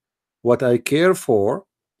care. What I care for,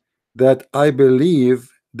 that I believe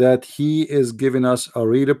that he is giving us a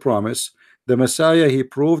real promise. The Messiah, he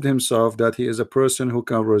proved himself that he is a person who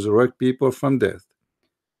can resurrect people from death.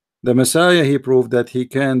 The Messiah, he proved that he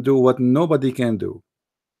can do what nobody can do.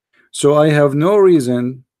 So I have no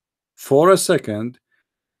reason for a second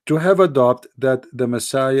to have a doubt that the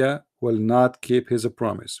Messiah will not keep his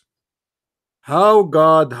promise. How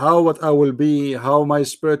God, how what I will be, how my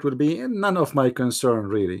spirit will be, and none of my concern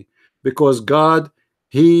really, because God,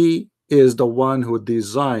 he is the one who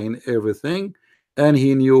designed everything, and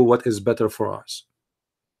he knew what is better for us.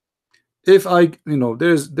 If I,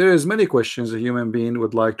 there's many questions a human being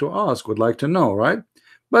would like to ask, would like to know, right?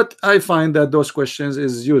 But I find that those questions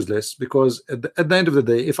is useless, because at the end of the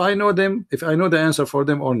day, if I know them, if I know the answer for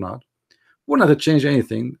them or not, will not change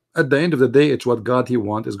anything. At the end of the day, it's what God he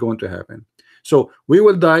wants is going to happen. So we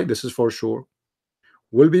will die, this is for sure.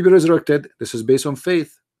 Will be resurrected, this is based on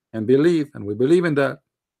faith and belief, and we believe in that.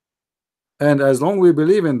 And as long we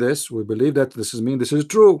believe in this, we believe that this is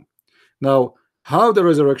true. Now, how the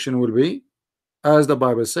resurrection will be, as the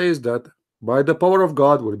Bible says, that by the power of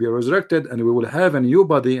God will be resurrected, and we will have a new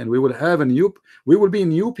body, and we will be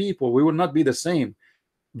new people. We will not be the same.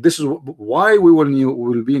 This is why we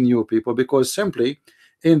will be new people, because simply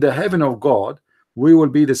in the heaven of God we will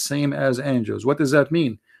be the same as angels. What does that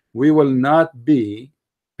mean? We will not be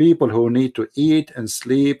people who need to eat and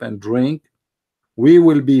sleep and drink. We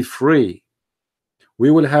will be free. We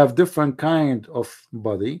will have different kind of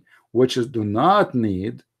body which do not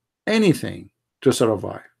need anything to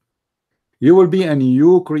survive. You will be a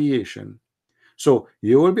new creation. So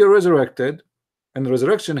you will be resurrected, and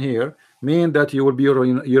resurrection here mean that you will be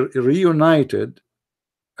reunited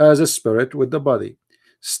as a spirit with the body.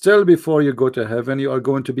 Still, before you go to heaven, you are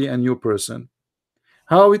going to be a new person.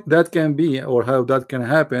 How that can be, or how that can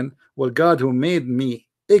happen? Well, God who made me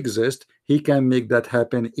exist, he can make that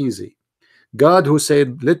happen easy. God who said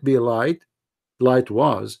let be light, light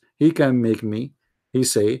was, he can make me. He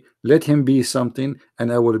say let him be something and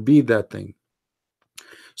I will be that thing.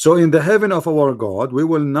 So in the heaven of our God, we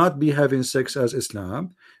will not be having sex as Islam.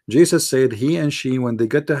 Jesus said he and she, when they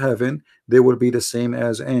get to heaven, they will be the same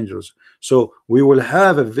as angels. So we will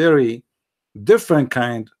have a very different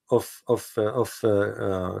kind of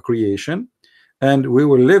creation, and we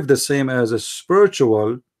will live the same as a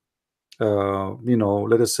spiritual,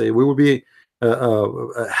 let us say we will be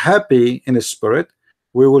happy in a spirit,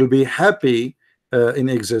 we will be happy in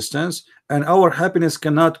existence, and our happiness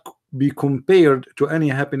cannot be compared to any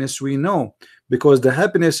happiness we know, because the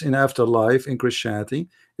happiness in afterlife in Christianity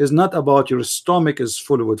is not about your stomach is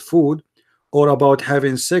full with food, or about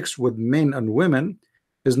having sex with men and women,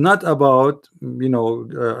 is not about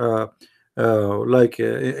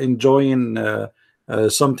enjoying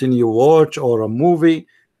something you watch or a movie.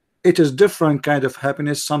 It is different kind of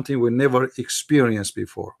happiness, something we never experienced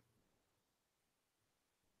before.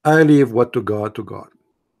 I leave what to God, to God.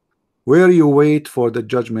 Where you wait for the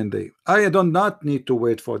judgment day. I do not need to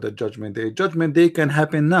wait for the judgment day. Judgment day can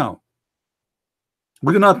happen now.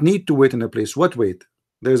 We do not need to wait in a place. What wait?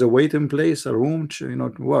 There's a waiting place, a room,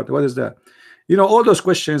 what is that? All those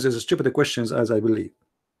questions is stupid questions, as I believe,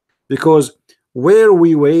 because where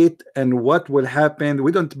we wait and what will happen,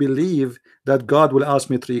 we don't believe that God will ask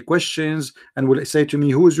me 3 questions and will say to me,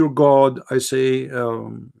 who is your God? I say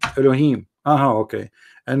Elohim. Okay.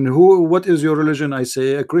 And what is your religion? I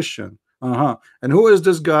say a Christian. And who is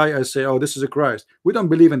this guy? I say, oh, this is a Christ. We don't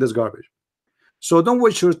believe in this garbage. So don't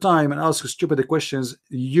waste your time and ask stupid questions.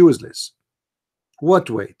 Useless. What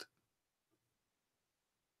wait?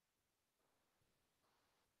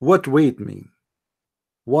 What wait mean?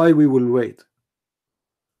 Why we will wait?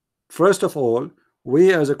 First of all,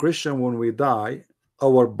 we as a Christian, when we die,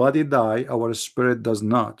 our body die, our spirit does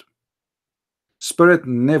not. Spirit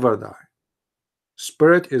never die.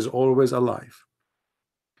 Spirit is always alive.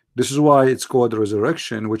 This is why it's called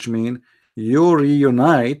resurrection, which means you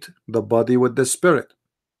reunite the body with the spirit.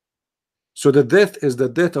 So the death is the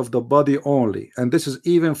death of the body only, and this is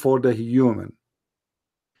even for the human.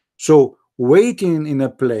 So waiting in a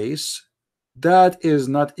place, that is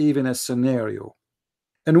not even a scenario.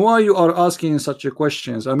 And why you are asking such a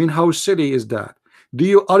questions? I mean, how silly is that?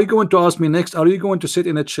 Are you going to ask me next? Are you going to sit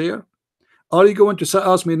in a chair? Are you going to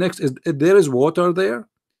ask me next? Is there is water there?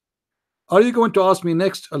 Are you going to ask me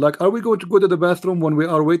next? Like, are we going to go to the bathroom when we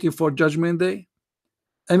are waiting for Judgment Day?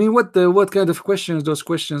 I mean, what kind of questions those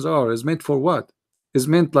questions are? Is meant for what? Is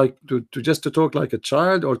meant like to just to talk like a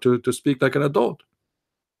child, or to speak like an adult?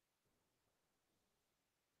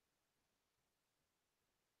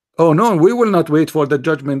 Oh no, we will not wait for the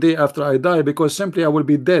Judgment Day after I die, because simply I will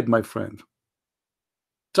be dead, my friend.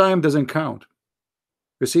 Time doesn't count.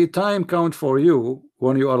 You see, time count for you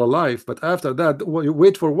when you are alive, but after that, you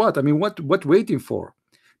wait for what? I mean, what waiting for?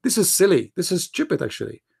 This is silly. This is stupid,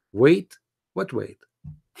 actually. Wait? What wait?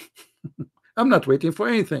 I'm not waiting for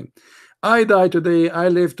anything. I die today, I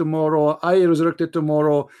live tomorrow, I resurrected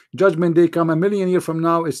tomorrow, Judgment Day come a million years from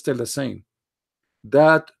now, it's still the same.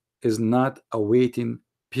 That is not a waiting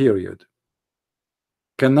period.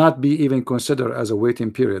 Cannot be even considered as a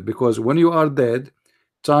waiting period, because when you are dead,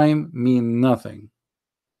 time mean nothing.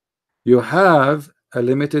 You have a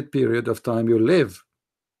limited period of time you live.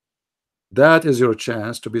 That is your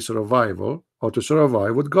chance to be survival, or to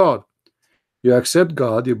survive with God. You accept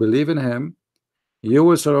God, you believe in him, you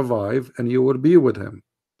will survive and you will be with him.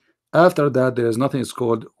 After that, there is nothing. It's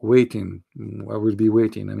called waiting. I will be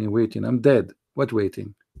waiting. I mean, waiting. I'm dead. What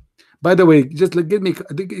waiting? By the way, just give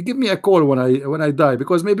me a call when I die,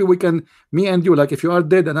 because maybe we can, me and you, like if you are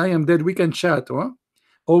dead and I am dead, we can chat. Huh?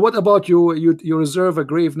 Or what about you reserve a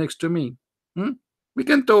grave next to me? We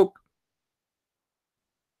can talk.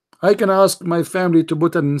 I can ask my family to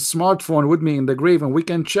put a smartphone with me in the grave and we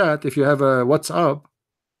can chat if you have a WhatsApp.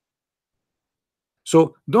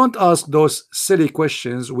 So don't ask those silly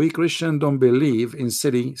questions. We Christians don't believe in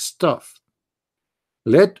silly stuff.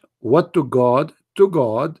 Let what to God,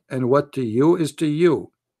 and what to you is to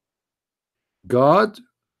you. God,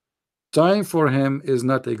 time for him is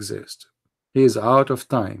not exist. He is out of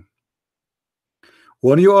time.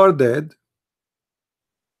 When you are dead,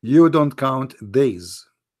 you don't count days,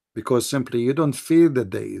 because simply you don't feel the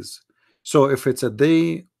days. So if it's a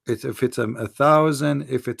day, if it's 1,000,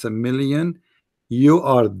 if it's 1,000,000, you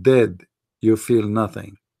are dead. You feel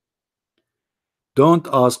nothing. Don't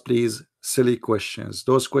ask, please, silly questions.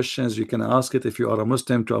 Those questions you can ask it if you are a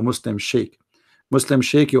Muslim to a Muslim sheikh. Muslim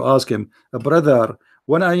sheikh, you ask him, brother,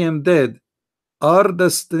 when I am dead, Are the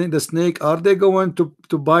snake, are they going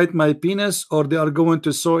to bite my penis, or they are going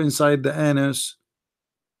to sow inside the anus?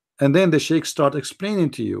 And then the sheikh start explaining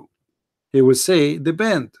to you. He will say,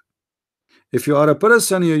 depend. If you are a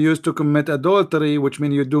person you used to commit adultery, which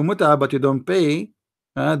means you do muta but you don't pay,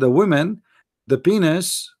 the women, the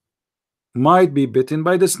penis might be bitten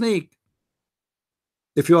by the snake.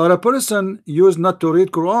 If you are a person used not to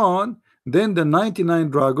read Quran, then the 99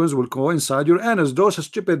 dragons will go inside your anus. Those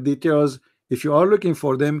stupid details, if you are looking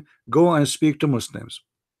for them, go and speak to Muslims.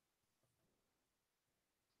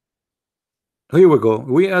 Here we go.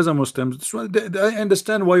 We as a Muslims, I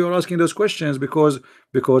understand why you're asking those questions, because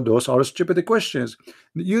those are stupid questions.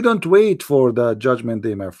 You don't wait for the judgment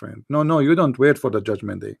day, my friend. No, no, you don't wait for the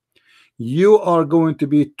judgment day. You are going to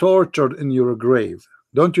be tortured in your grave.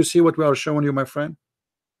 Don't you see what we are showing you, my friend?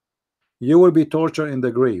 You will be tortured in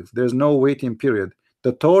the grave. There's no waiting period.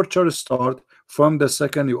 The torture start from the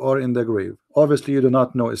second you are in the grave. Obviously, you do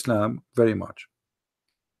not know Islam very much.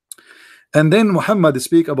 And then Muhammad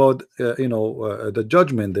speak about the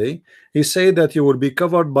judgment day. He said that you will be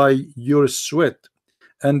covered by your sweat,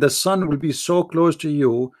 and the sun will be so close to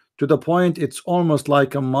you to the point it's almost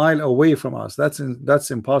like a mile away from us.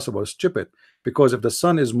 That's impossible, stupid. Because if the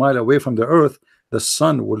sun is a mile away from the earth, the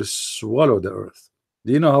sun will swallow the earth.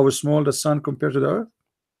 Do you know how small the sun compared to the earth?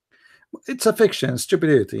 It's a fiction,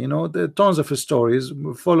 stupidity. You know, the tons of stories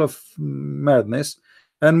full of madness,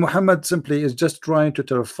 and Muhammad simply is just trying to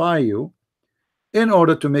terrify you in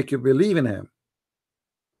order to make you believe in him.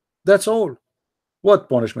 That's all. What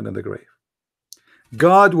punishment in the grave?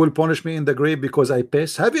 God will punish me in the grave because I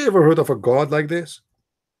piss? Have you ever heard of a God like this?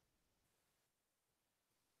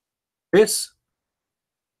 Piss?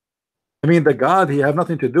 I mean, the God, he have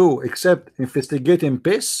nothing to do except investigating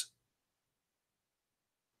piss?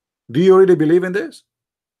 Do you really believe in this?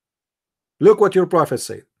 Look what your prophet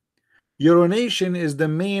said. Urination is the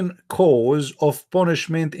main cause of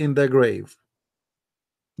punishment in the grave.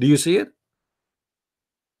 Do you see it?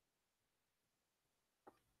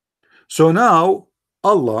 So now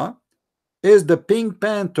Allah is the Pink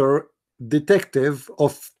Panther detective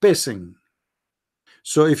of pissing.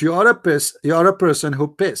 So if you are a person who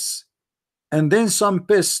piss, and then some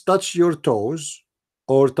piss touch your toes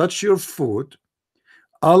or touch your foot,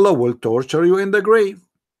 Allah will torture you in the grave.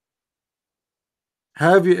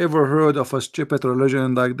 Have you ever heard of a stupid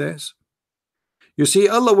religion like this? You see,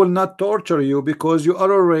 Allah will not torture you because you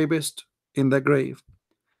are a rapist in the grave.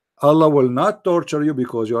 Allah will not torture you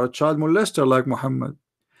because you are a child molester like Muhammad.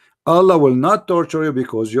 Allah will not torture you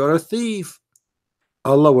because you are a thief.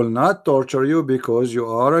 Allah will not torture you because you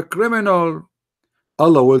are a criminal.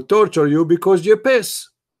 Allah will torture you because you piss.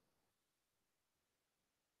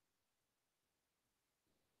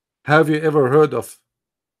 Have you ever heard of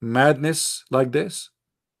madness like this?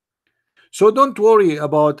 So don't worry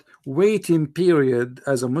about waiting period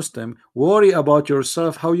as a Muslim. Worry about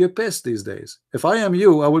yourself, how you piss these days. If I am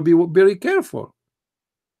you, I will be very careful.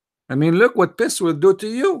 I mean, look what piss will do to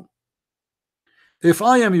you. If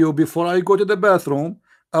I am you, before I go to the bathroom,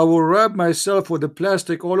 I will wrap myself with the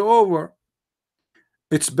plastic all over.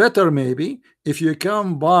 It's better maybe if you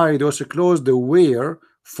can buy those clothes they wear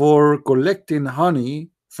for collecting honey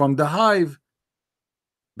from the hive,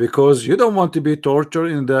 because you don't want to be tortured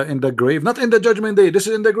in the grave. Not in the judgment day. This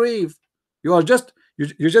is in the grave. You are just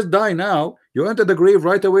you just die now. You enter the grave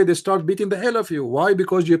right away. They start beating the hell of you. Why?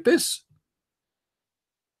 Because you piss.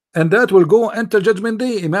 And that will go enter judgment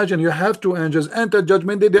day. Imagine you have two angels enter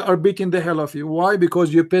judgment day. They are beating the hell of you. Why?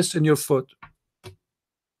 Because you piss in your foot.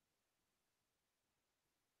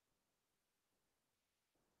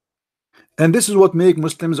 And this is what make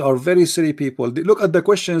Muslims are very silly people. They look at the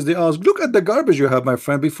questions they ask. Look at the garbage you have, my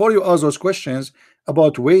friend. Before you ask those questions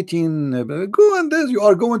about waiting, go and this. You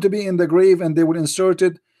are going to be in the grave, and they will insert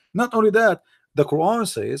it. Not only that, the Quran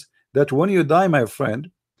says that when you die, my friend,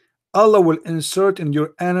 Allah will insert in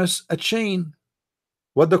your anus a chain.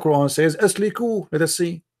 What the Quran says, asliku. Let us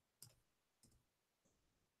see.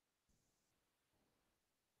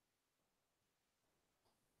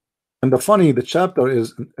 And the chapter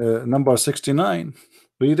is number 69.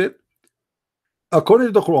 Read it. According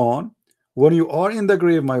to the Quran, when you are in the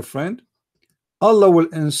grave, my friend, Allah will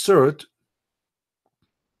insert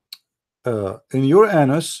in your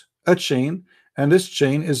anus a chain, and this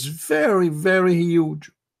chain is very, very huge.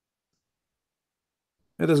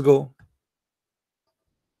 Let us go.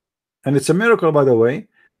 And it's a miracle, by the way,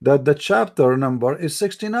 that the chapter number is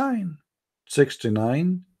 69.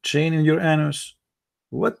 69, chain in your anus.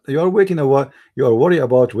 What you are waiting about? You are worried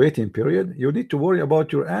about waiting period. You need to worry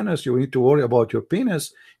about your anus. You need to worry about your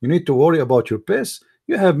penis. You need to worry about your piss.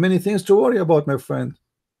 You have many things to worry about, my friend.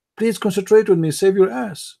 Please concentrate with me. Save your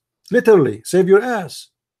ass. Literally, save your ass.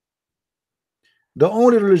 The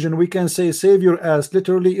only religion we can say save your ass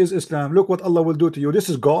literally is Islam. Look what Allah will do to you. This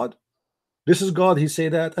is God. This is God. He say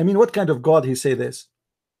that. I mean, what kind of God he say this?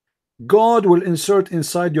 God will insert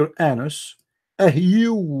inside your anus a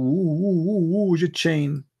huge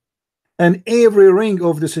chain, and every ring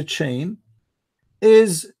of this chain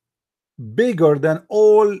is bigger than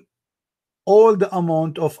all the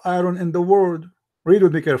amount of iron in the world. Read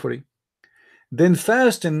with me carefully. Then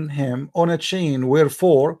fasten him on a chain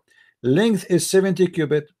wherefore length is 70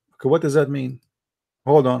 cubit. Okay, what does that mean?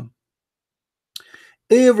 Hold on.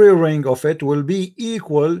 Every ring of it will be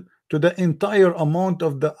equal to the entire amount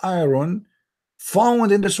of the iron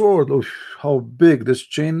found in this world. Oof, how big this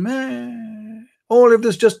chain, man. All of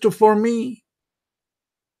this just for me.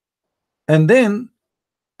 And then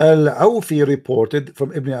Al-Awfi reported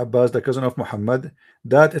from Ibn Abbas, the cousin of Muhammad,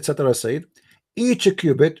 that etc. said, each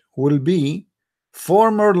cubit will be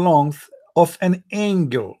former length of an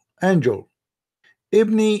angel. Ibn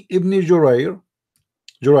Jurayj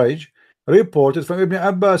reported from Ibn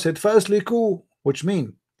Abbas said, Fasliku, which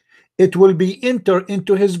mean it will be enter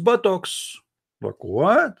into his buttocks. Like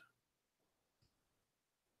what?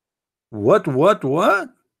 What?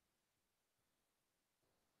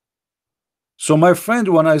 So my friend,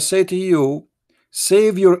 when I say to you,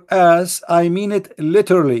 save your ass, I mean it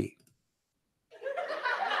literally.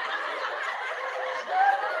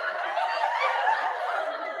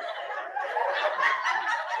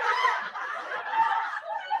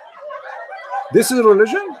 This is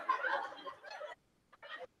religion?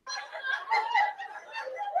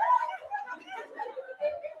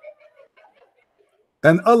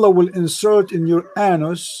 And Allah will insert in your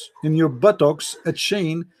anus, in your buttocks, a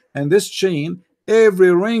chain, and this chain,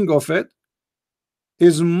 every ring of it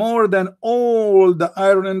is more than all the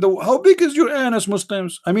iron in the. How big is your anus,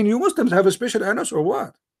 Muslims? I mean, you Muslims have a special anus or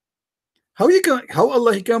what? How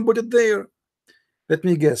Allah he can put it there? Let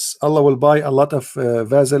me guess. Allah will buy a lot of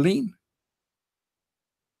Vaseline.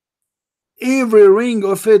 Every ring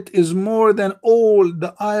of it is more than all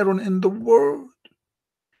the iron in the world,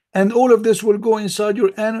 and all of this will go inside your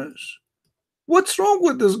anus. What's wrong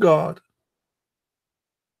with this God?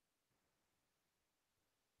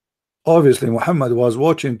 Obviously Muhammad was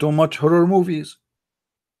watching too much horror movies.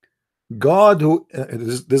 God who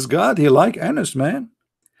this God, he like anus, man.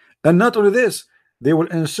 And not only this, they will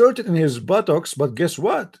insert it in his buttocks, but guess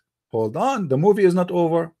what? Hold on, the movie is not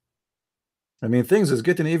over. I mean, things is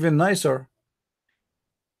getting even nicer.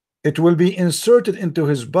 It will be inserted into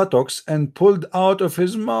his buttocks and pulled out of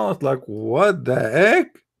his mouth. Like what the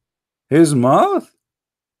heck? His mouth?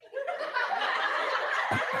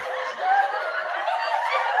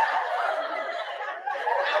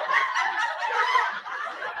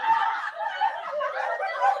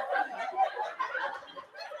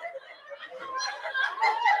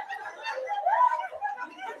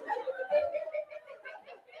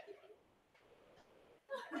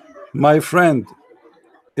 My friend,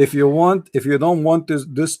 if you don't want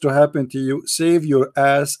this to happen to you, save your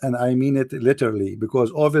ass, and I mean it literally, because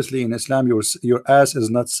obviously in Islam your ass is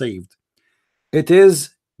not saved. It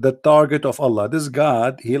is the target of Allah. This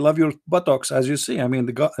God, he love your buttocks, as you see. I mean,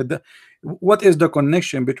 what is the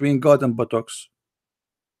connection between God and buttocks?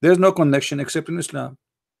 There's no connection except in Islam.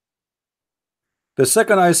 The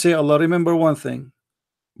second I say Allah, remember one thing: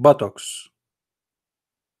 buttocks.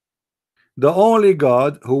 The only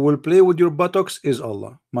God who will play with your buttocks is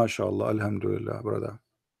Allah. MashaAllah, Alhamdulillah, brother.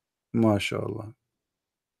 MashaAllah.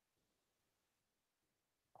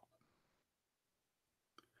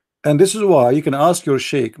 And this is why you can ask your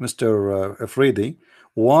Sheikh, Mr. Afridi,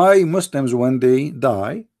 why Muslims, when they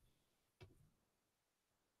die,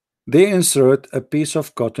 they insert a piece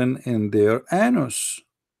of cotton in their anus.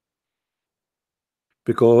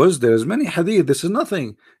 Because there's many hadith. This is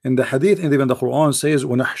nothing in the hadith, and even the Quran says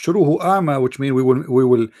وَنَحْشُرُهُ أَعْمَى, which means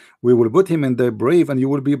we will put him in the grave and you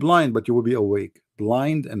will be blind, but you will be awake.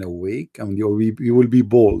 Blind and awake, and you will be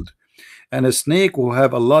bald. And a snake who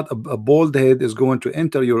have a bald head is going to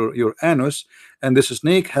enter your anus, and this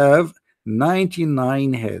snake have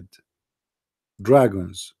 99 head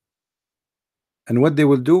dragons. And what they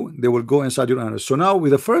will do, they will go inside your anus. So now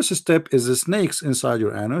with the first step is the snakes inside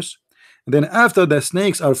your anus. And then after the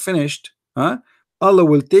snakes are finished, Allah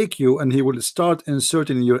will take you and he will start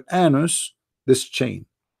inserting in your anus this chain,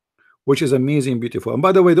 which is amazing, beautiful. And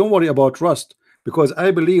by the way, don't worry about rust, because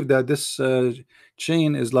I believe that this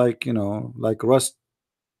chain is like, like rust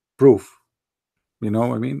proof. I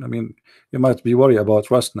mean, you might be worried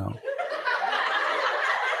about rust now.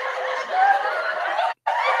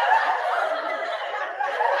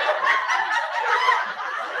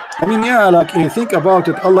 I mean, yeah, like you think about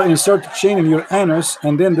it, Allah insert a chain in your anus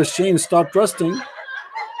and then the chain start rusting.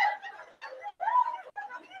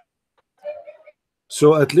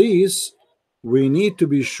 So at least we need to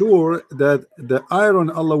be sure that the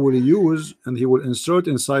iron Allah will use and he will insert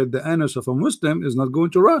inside the anus of a Muslim is not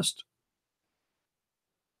going to rust.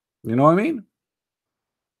 You know what I mean?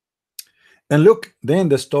 And look, then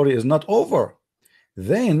the story is not over.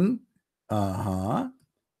 Then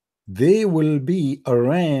they will be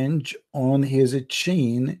arranged on his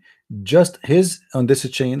chain, just his on this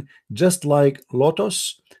chain, just like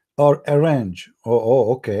lotus or arrange.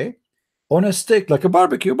 Oh, okay. On a stick, like a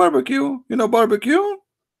barbecue, you know, barbecue.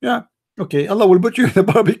 Yeah, okay. Allah will put you in a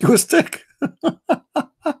barbecue stick.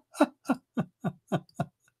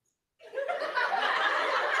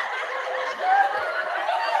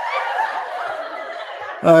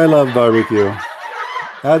 I love barbecue.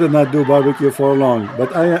 I did not do barbecue for long,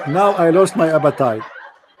 but now I lost my appetite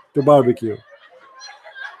to barbecue.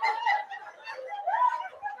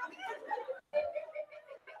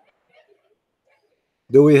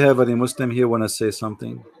 Do we have any Muslim here want to say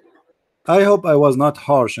something? I hope I was not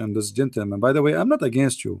harsh on this gentleman. By the way, I'm not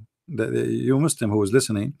against you, you Muslim who is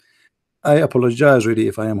listening. I apologize really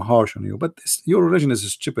if I am harsh on you, but your religion is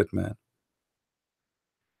stupid, man.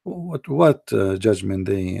 What judgment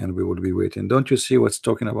day and we will be waiting? Don't you see what's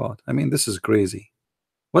talking about? I mean, this is crazy.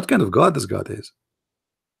 What kind of God this God is?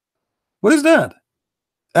 What is that?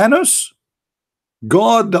 Anus?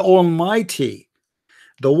 God the Almighty,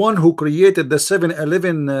 the one who created the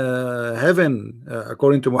 7-Eleven heaven,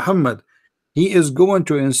 according to Muhammad, he is going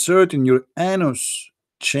to insert in your anus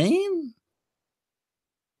chain?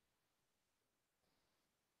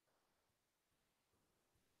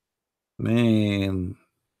 Man,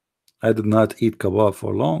 I did not eat kebab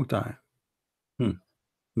for a long time.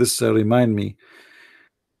 This remind me,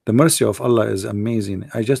 the mercy of Allah is amazing.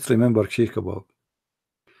 I just remember Sheikh kebab.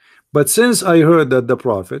 But since I heard that the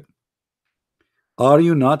Prophet, are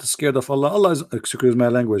you not scared of Allah? Allah is, excuse my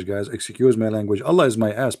language, guys, excuse my language. Allah is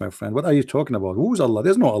my ass, my friend. What are you talking about? Who's Allah?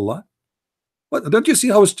 There's no Allah. What, don't you see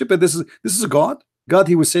how stupid this is? This is God. God,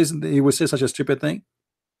 he would say such a stupid thing.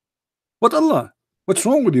 What Allah? What's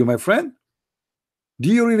wrong with you, my friend? Do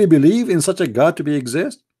you really believe in such a God to be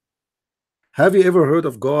exist? Have you ever heard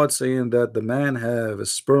of God saying that the man have a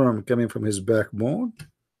sperm coming from his backbone?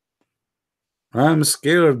 I'm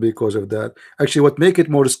scared because of that. Actually, what make it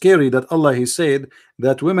more scary that Allah, he said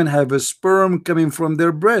that women have a sperm coming from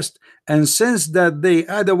their breast, and since that day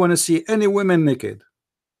I don't want to see any women naked.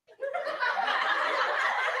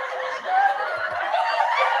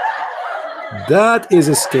 That is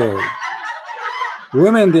scary.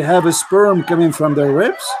 Women, they have a sperm coming from their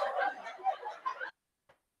ribs.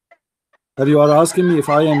 And you are asking me if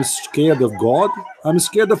I am scared of God? I'm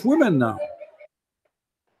scared of women now.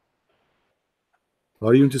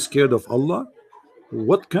 Are you scared of Allah?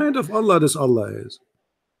 What kind of Allah this Allah is?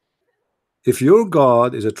 If your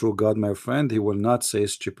God is a true God, my friend, he will not say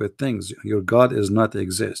stupid things. Your God is not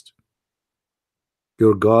exist.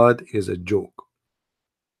 Your God is a joke.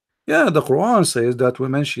 Yeah, the Quran says that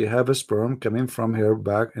women, she have a sperm coming from her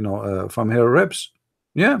back, you know, from her ribs.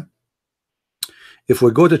 Yeah. If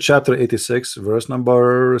we go to chapter 86, verse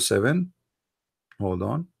number 7, hold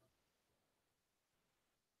on.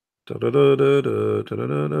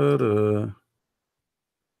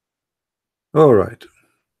 All right.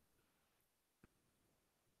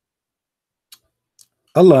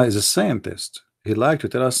 Allah is a scientist. He liked to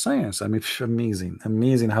tell us science. I mean,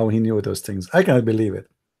 amazing how he knew those things. I cannot believe it.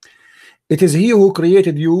 It is he who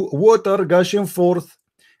created you, water gushing forth,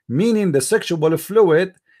 meaning the sexual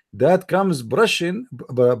fluid that comes bursting,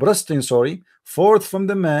 forth from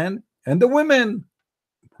the man and the women.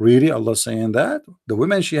 Really, Allah saying that the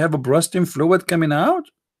women, she have a bursting fluid coming out,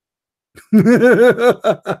 and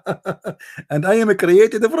I am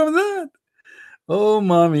created from that. Oh,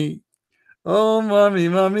 mommy. Oh,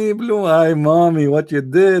 mommy, blue eye, mommy, what you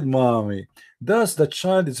did, mommy. Thus, the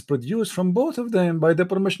child is produced from both of them by the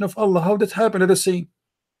permission of Allah. How did it happen? Let us see.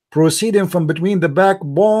 Proceeding from between the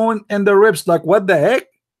backbone and the ribs. Like, what the heck?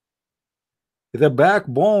 The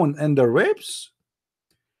backbone and the ribs?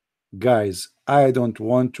 Guys, I don't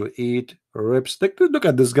want to eat ribs. Look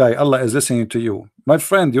at this guy. Allah is listening to you. My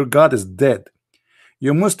friend, your God is dead.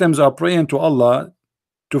 You Muslims are praying to Allah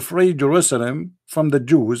to free Jerusalem from the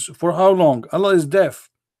Jews. For how long? Allah is deaf.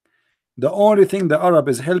 The only thing the Arab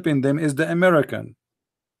is helping them is the American.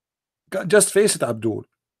 Just face it, Abdul.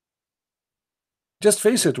 Just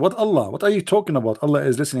face it. What Allah? What are you talking about? Allah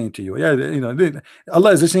is listening to you. Yeah, you know,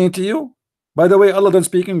 Allah is listening to you. By the way, Allah don't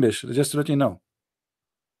speak English, just to let you know.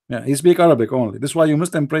 Yeah, he speak Arabic only. This is why you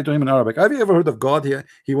Muslim pray to him in Arabic. Have you ever heard of God here?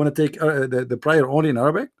 He want to take the prayer only in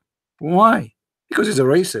Arabic? Why? Because he's a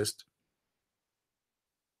racist.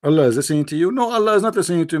 Allah is listening to you? No, Allah is not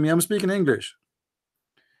listening to me. I'm speaking English.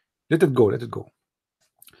 Let it go. Let it go.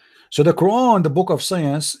 So the Quran, the book of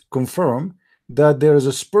science, confirm that there is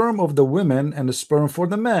a sperm of the women and a sperm for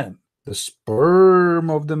the man. The sperm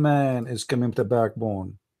of the man is coming to the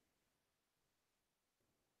backbone.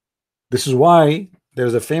 This is why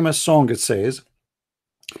there's a famous song. It says,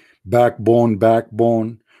 backbone,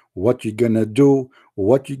 backbone, what you gonna do?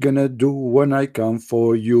 What you gonna do when I come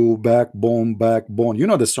for you? Backbone, backbone. You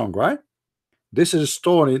know the song, right? This is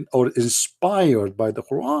stored or inspired by the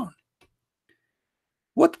Quran.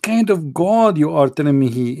 What kind of God you are telling me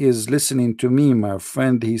he is listening to me, my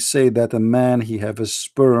friend? He say that a man, he have a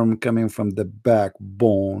sperm coming from the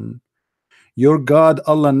backbone. Your God,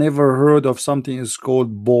 Allah, never heard of something is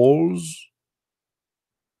called balls?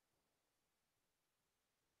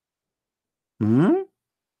 Hmm?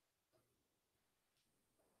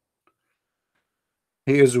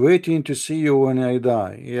 He is waiting to see you when I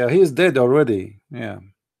die. Yeah, he's dead already. Yeah.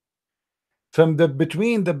 From the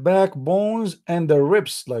between the backbones and the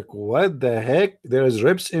ribs. Like what the heck? There is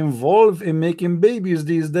ribs involved in making babies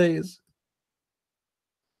these days.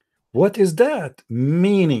 What is that?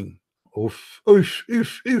 Meaning. Oof, oof,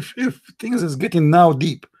 oof, oof, oof. Things is getting now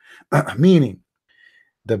deep. Meaning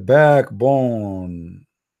the backbone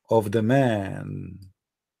of the man.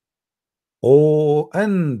 Oh,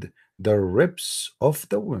 and the ribs of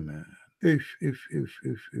the women.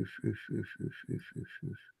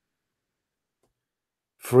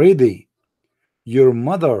 Freddie, your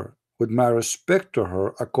mother, with my respect to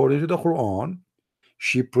her, according to the Quran,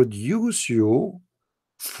 she produced you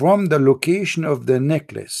from the location of the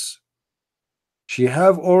necklace. She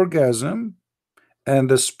have orgasm and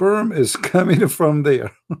the sperm is coming from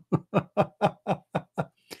there.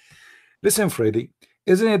 Listen, Freddie,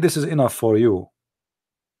 isn't it this is enough for you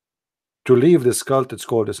to leave this cult? It's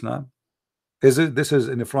called Islam. Is it this is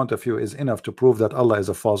in front of you is enough to prove that Allah is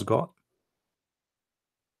a false God?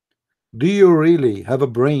 Do you really have a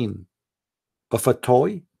brain of a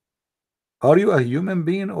toy? Are you a human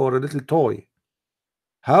being or a little toy?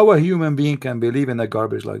 How a human being can believe in a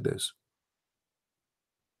garbage like this?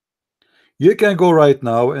 You can go right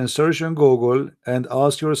now and search on Google and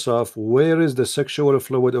ask yourself, where is the sexual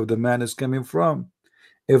fluid of the man is coming from?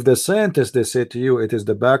 If the scientists they say to you it is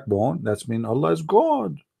the backbone, that's mean Allah is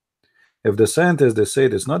God. If the scientists they say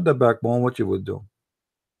it's not the backbone, what you would do?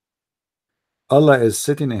 Allah is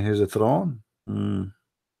sitting in his throne.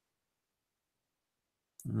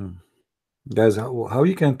 Guys, how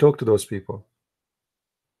you can talk to those people?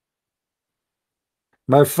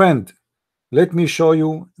 My friend, let me show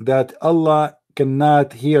you that Allah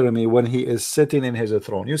cannot hear me when he is sitting in his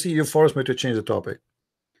throne. You see, you force me to change the topic.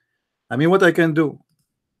 I mean, what I can do?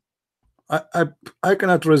 I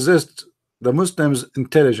cannot resist the Muslims'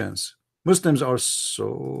 intelligence. Muslims are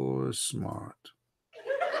so smart.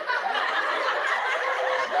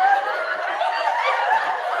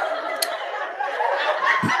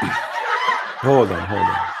 Hold on, hold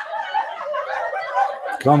on.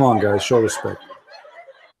 Come on, guys, show respect.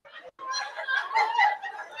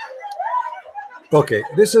 Okay,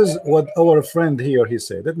 this is what our friend here he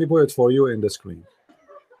said. Let me put it for you in the screen.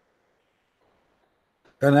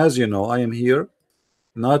 And as you know, I am here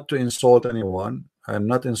not to insult anyone. I'm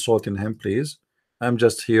not insulting him, please. I'm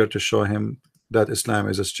just here to show him that Islam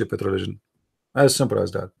is a stupid religion. As simple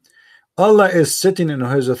as that. Allah is sitting in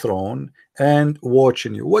his throne and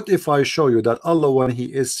watching you. What if I show you that Allah, when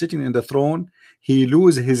he is sitting in the throne, he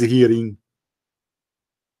loses his hearing?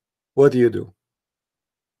 What do you do?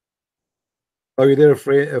 Are you there,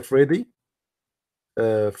 Freddy?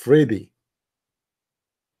 Freddy,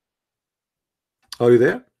 are you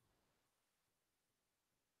there?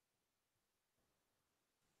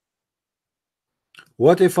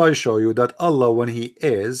 What if I show you that Allah, when he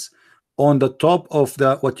is on the top of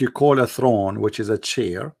the what you call a throne, which is a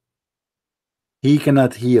chair, he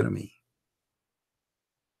cannot hear me?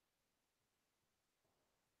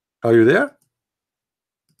 Are you there?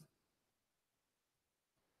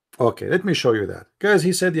 Okay, let me show you that. Guys,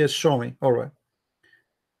 he said yes, show me. All right,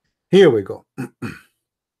 here we go.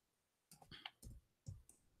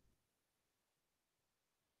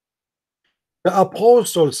 The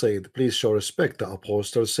apostle said, please show respect. The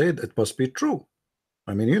apostle said it must be true.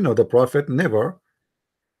 I mean, you know, the prophet never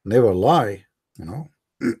lie, you know.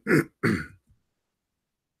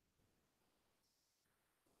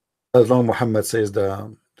 As long Muhammad says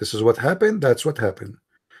this is what happened, that's what happened.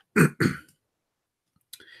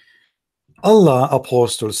 Allah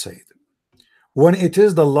apostle said, When it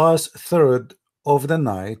is the last third of the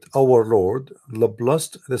night, our Lord, the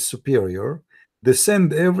blessed, the superior,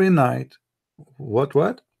 descend every night.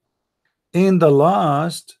 What? In the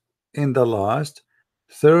last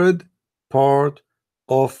third part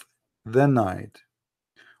of the night.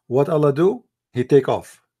 What Allah do? He take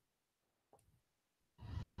off.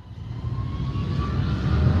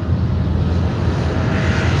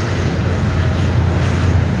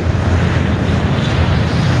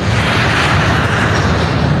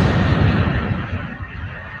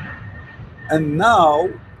 And now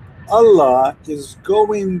Allah is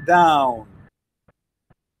going down,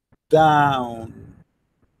 down,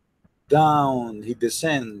 down. He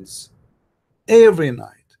descends every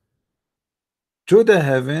night to the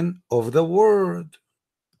heaven of the world.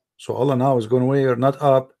 So Allah now is going where? Not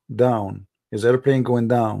up, down. His airplane going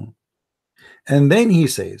down. And then he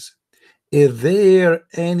says, is there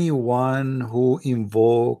anyone who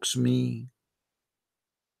invokes me?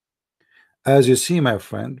 As you see, my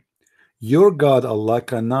friend, your God Allah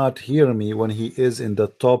cannot hear me when he is in the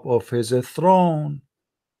top of his throne.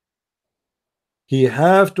 He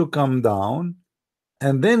have to come down,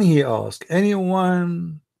 and then he asks,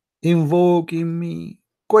 anyone invoking me?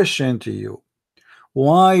 Question to you,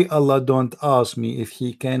 why Allah don't ask me if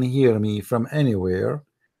he can hear me from anywhere,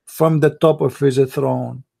 from the top of his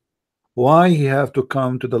throne? Why he have to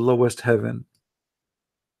come to the lowest heaven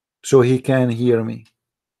so he can hear me?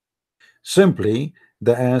 Simply,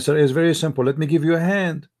 the answer is very simple. Let me give you a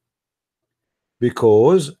hand.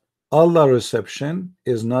 Because Allah reception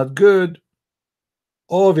is not good.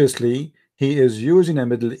 Obviously, he is using a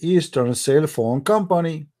Middle Eastern cell phone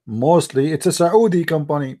company. Mostly, it's a Saudi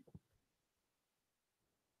company,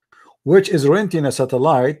 which is renting a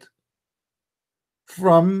satellite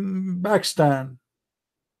from Pakistan.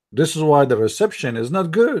 This is why the reception is not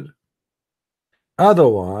good.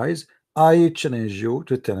 Otherwise, I challenge you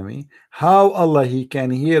to tell me how Allah he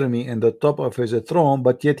can hear me in the top of his throne,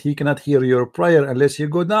 but yet he cannot hear your prayer unless you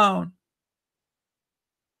go down.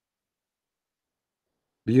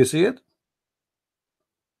 Do you see it?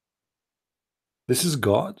 This is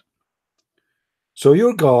God. So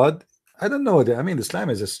your God, I don't know. I mean, Islam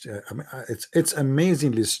is just, I mean, it's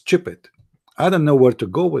amazingly stupid. I don't know where to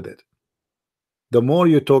go with it. The more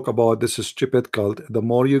you talk about this stupid cult, the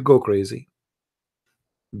more you go crazy.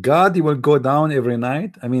 God, he will go down every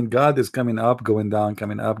night. I mean, God is coming up, going down,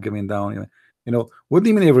 coming up, going down. You know, what do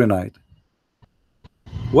you mean every night?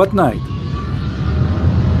 What night?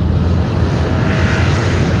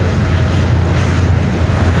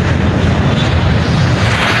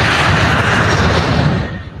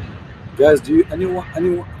 Guys, do you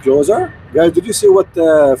anyone closer? Guys, did you see what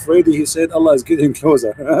Freddy he said? Allah is getting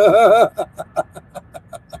closer.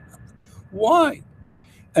 Why?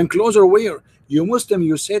 And closer where? You Muslim,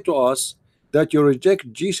 you say to us that you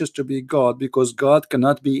reject Jesus to be God because God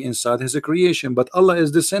cannot be inside his creation, but Allah is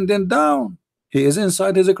descending down. He is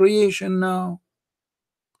inside his creation now.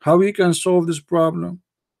 How we can solve this problem?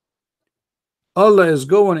 Allah is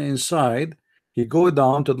going inside. He go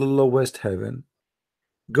down to the lowest heaven.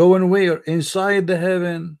 Going where? Inside the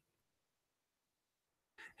heaven.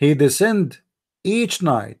 He descend each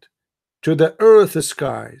night to the earth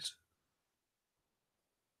skies.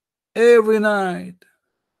 Every night.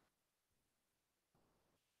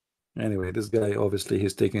 Anyway, this guy obviously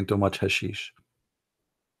he's taking too much hashish.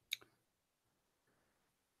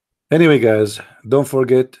 Anyway, guys, don't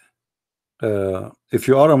forget, if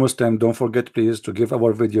you are a Muslim, don't forget please to give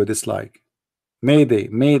our video dislike. Mayday,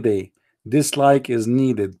 mayday, dislike is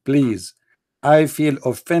needed, please. I feel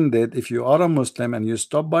offended if you are a Muslim and you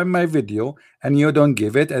stop by my video and you don't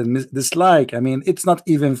give it a dislike. I mean, it's not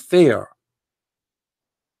even fair.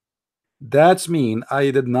 That's mean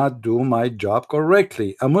I did not do my job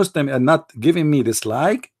correctly. A Muslim and not giving me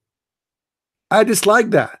dislike, I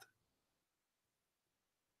dislike that.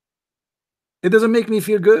 It doesn't make me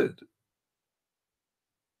feel good.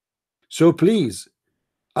 So please,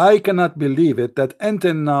 I cannot believe it that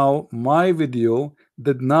until now my video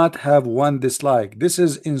did not have one dislike. This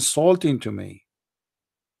is insulting to me.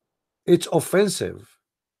 It's offensive.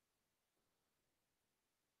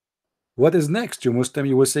 What is next? You Muslim,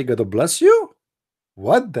 you will say God bless you?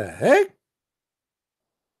 What the heck?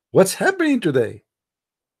 What's happening today?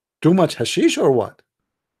 Too much hashish or what?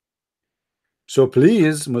 So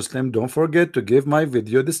please, Muslim, don't forget to give my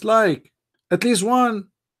video dislike. At least one.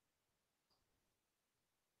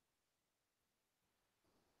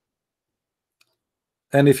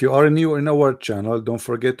 And if you are new in our channel, don't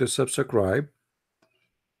forget to subscribe.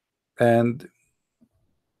 And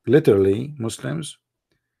literally, Muslims,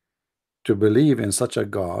 to believe in such a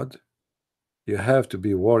God you have to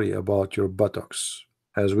be worried about your buttocks,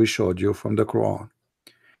 as we showed you from the Quran.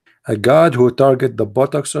 A God who target the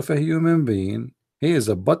buttocks of a human being, he is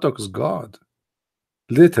a buttocks God.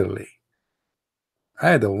 Literally.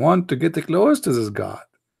 I don't want to get close to this God.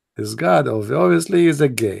 This God obviously is a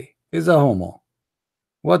gay. He's a homo.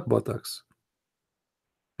 What buttocks?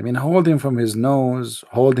 I mean, hold him from his nose,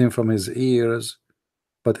 hold him from his ears,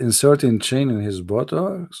 but inserting chain in his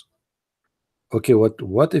buttocks? Okay,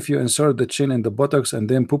 what if you insert the chin in the buttocks and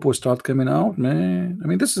then poo start coming out, man? I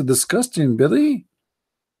mean, this is disgusting, Billy.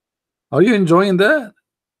 Are you enjoying that?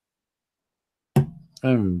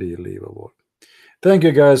 Unbelievable. Thank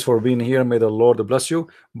you guys for being here. May the Lord bless you.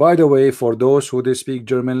 By the way, for those who they speak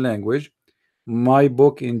German language, my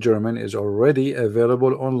book in German is already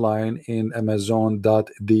available online in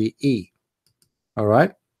Amazon.de. All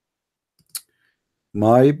right.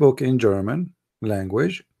 My book in German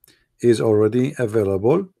language is already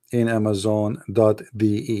available in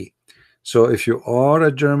Amazon.de. So if you are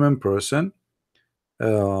a German person,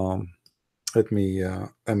 let me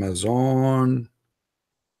Amazon.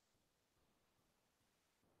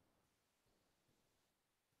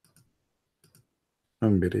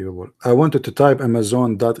 Unbelievable. I wanted to type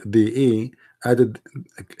Amazon.de added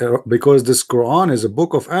because this Quran is a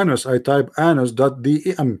book of Anus. I type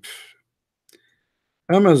Anus.de.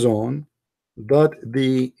 Amazon.de.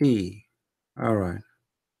 All right.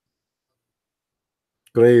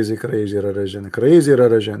 Crazy, crazy religion. Crazy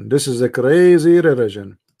religion. This is a crazy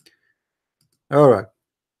religion. All right.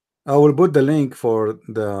 I will put the link for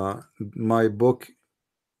my book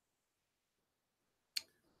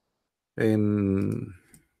in.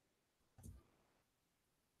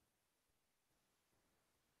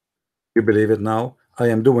 You believe it now? I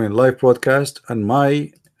am doing live broadcast and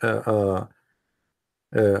my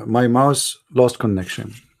mouse lost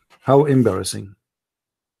connection. How embarrassing.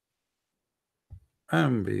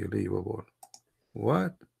 Unbelievable.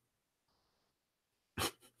 What?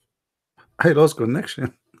 I lost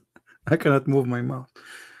connection. I cannot move my mouse.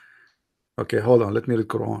 Okay, hold on. Let me read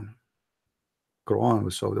Quran. Quran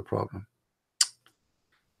will solve the problem.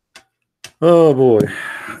 Oh boy.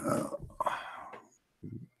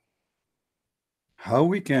 How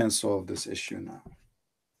we can solve this issue now?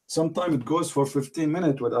 Sometimes it goes for 15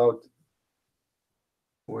 minutes without.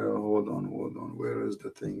 Well, hold on, hold on. Where is the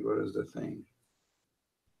thing? Where is the thing?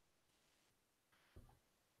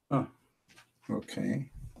 Oh, okay.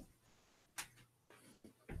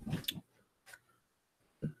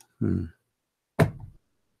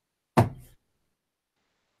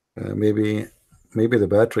 Maybe the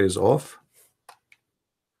battery is off.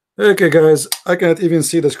 Okay, guys, I can't even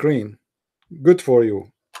see the screen. Good for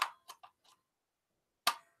you.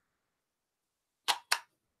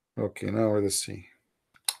 Okay, now let's see.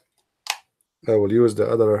 I will use the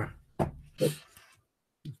other.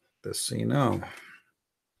 Let's see now.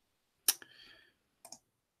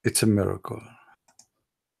 It's a miracle.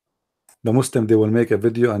 The Muslim, they will make a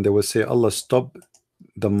video and they will say, Allah stop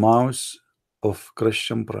the mouse of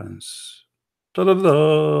Christian Prince.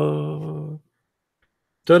 Ta-da-da.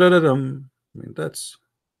 Ta-da-da-dum. I mean, that's.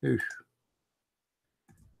 Eesh.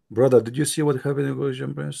 Brother, did you see what happened in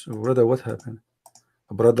Christian Prince? Brother, what happened?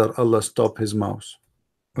 Brother, Allah stop his mouse.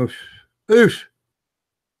 Oof. Oof.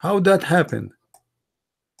 How that happened?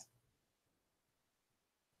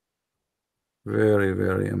 Very,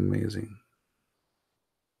 very amazing.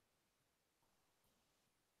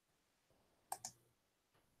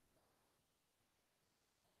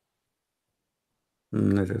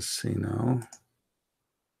 Let us see now.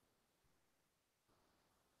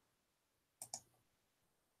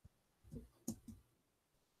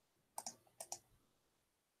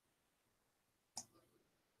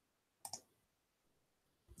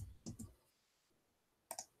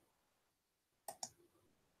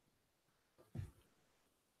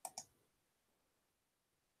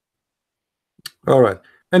 All right.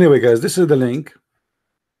 Anyway, guys, this is the link.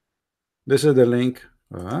 This is the link.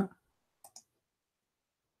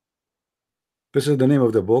 This is the name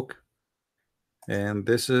of the book. And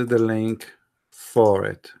this is the link for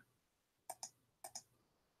it.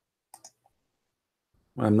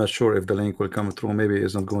 I'm not sure if the link will come through. Maybe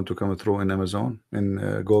it's not going to come through in Amazon, in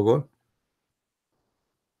Google.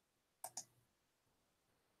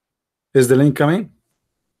 Is the link coming?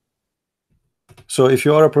 So if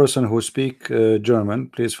you are a person who speak German,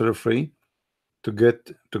 please feel free to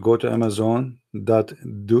go to Amazon.de,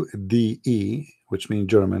 which means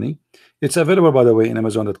Germany. It's available, by the way, in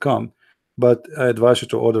Amazon.com, but I advise you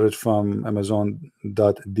to order it from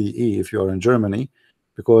Amazon.de if you are in Germany,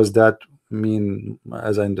 because that mean,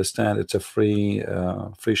 as I understand, it's a free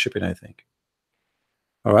shipping, I think.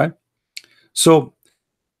 All right. So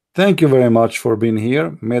thank you very much for being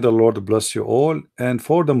here. May the Lord bless you all. And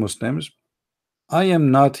for the Muslims, I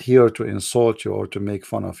am not here to insult you or to make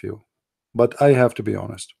fun of you, but I have to be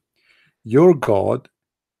honest. Your God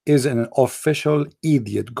is an official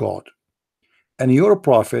idiot God, and your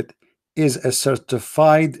prophet is a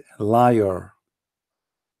certified liar.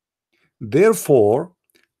 Therefore,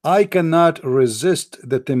 I cannot resist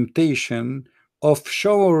the temptation of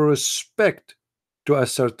showing respect to a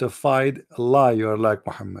certified liar like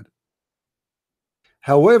Muhammad.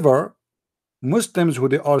 However, Muslims who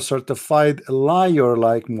they are certified liar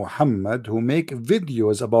like Muhammad, who make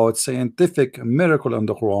videos about scientific miracle in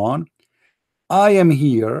the Quran, I am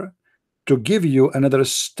here to give you another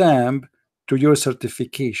stamp to your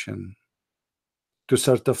certification, to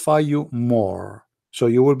certify you more, so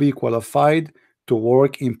you will be qualified to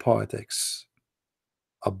work in politics.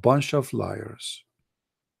 A bunch of liars.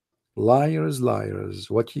 Liars, liars.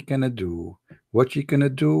 What you gonna do? What you gonna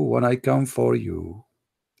do when I come for you?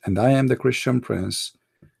 And I am the Christian prince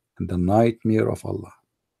and the nightmare of Allah.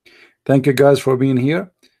 Thank you guys for being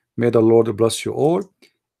here. May the Lord bless you all.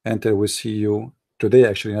 Until we see you today,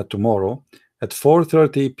 actually not tomorrow, at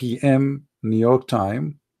 4:30 p.m. New York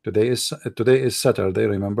time. Today is Saturday,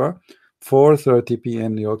 remember? 4:30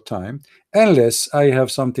 p.m. New York time. Unless I have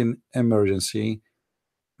something emergency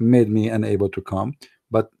made me unable to come,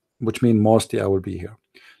 but which means mostly I will be here.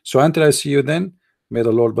 So until I see you then, may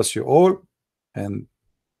the Lord bless you all and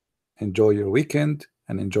enjoy your weekend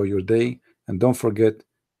and enjoy your day. And don't forget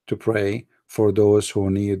to pray for those who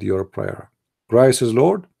need your prayer. Christ is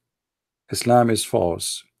Lord, Islam is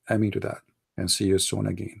false. I mean to that. And see you soon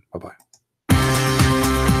again. Bye-bye.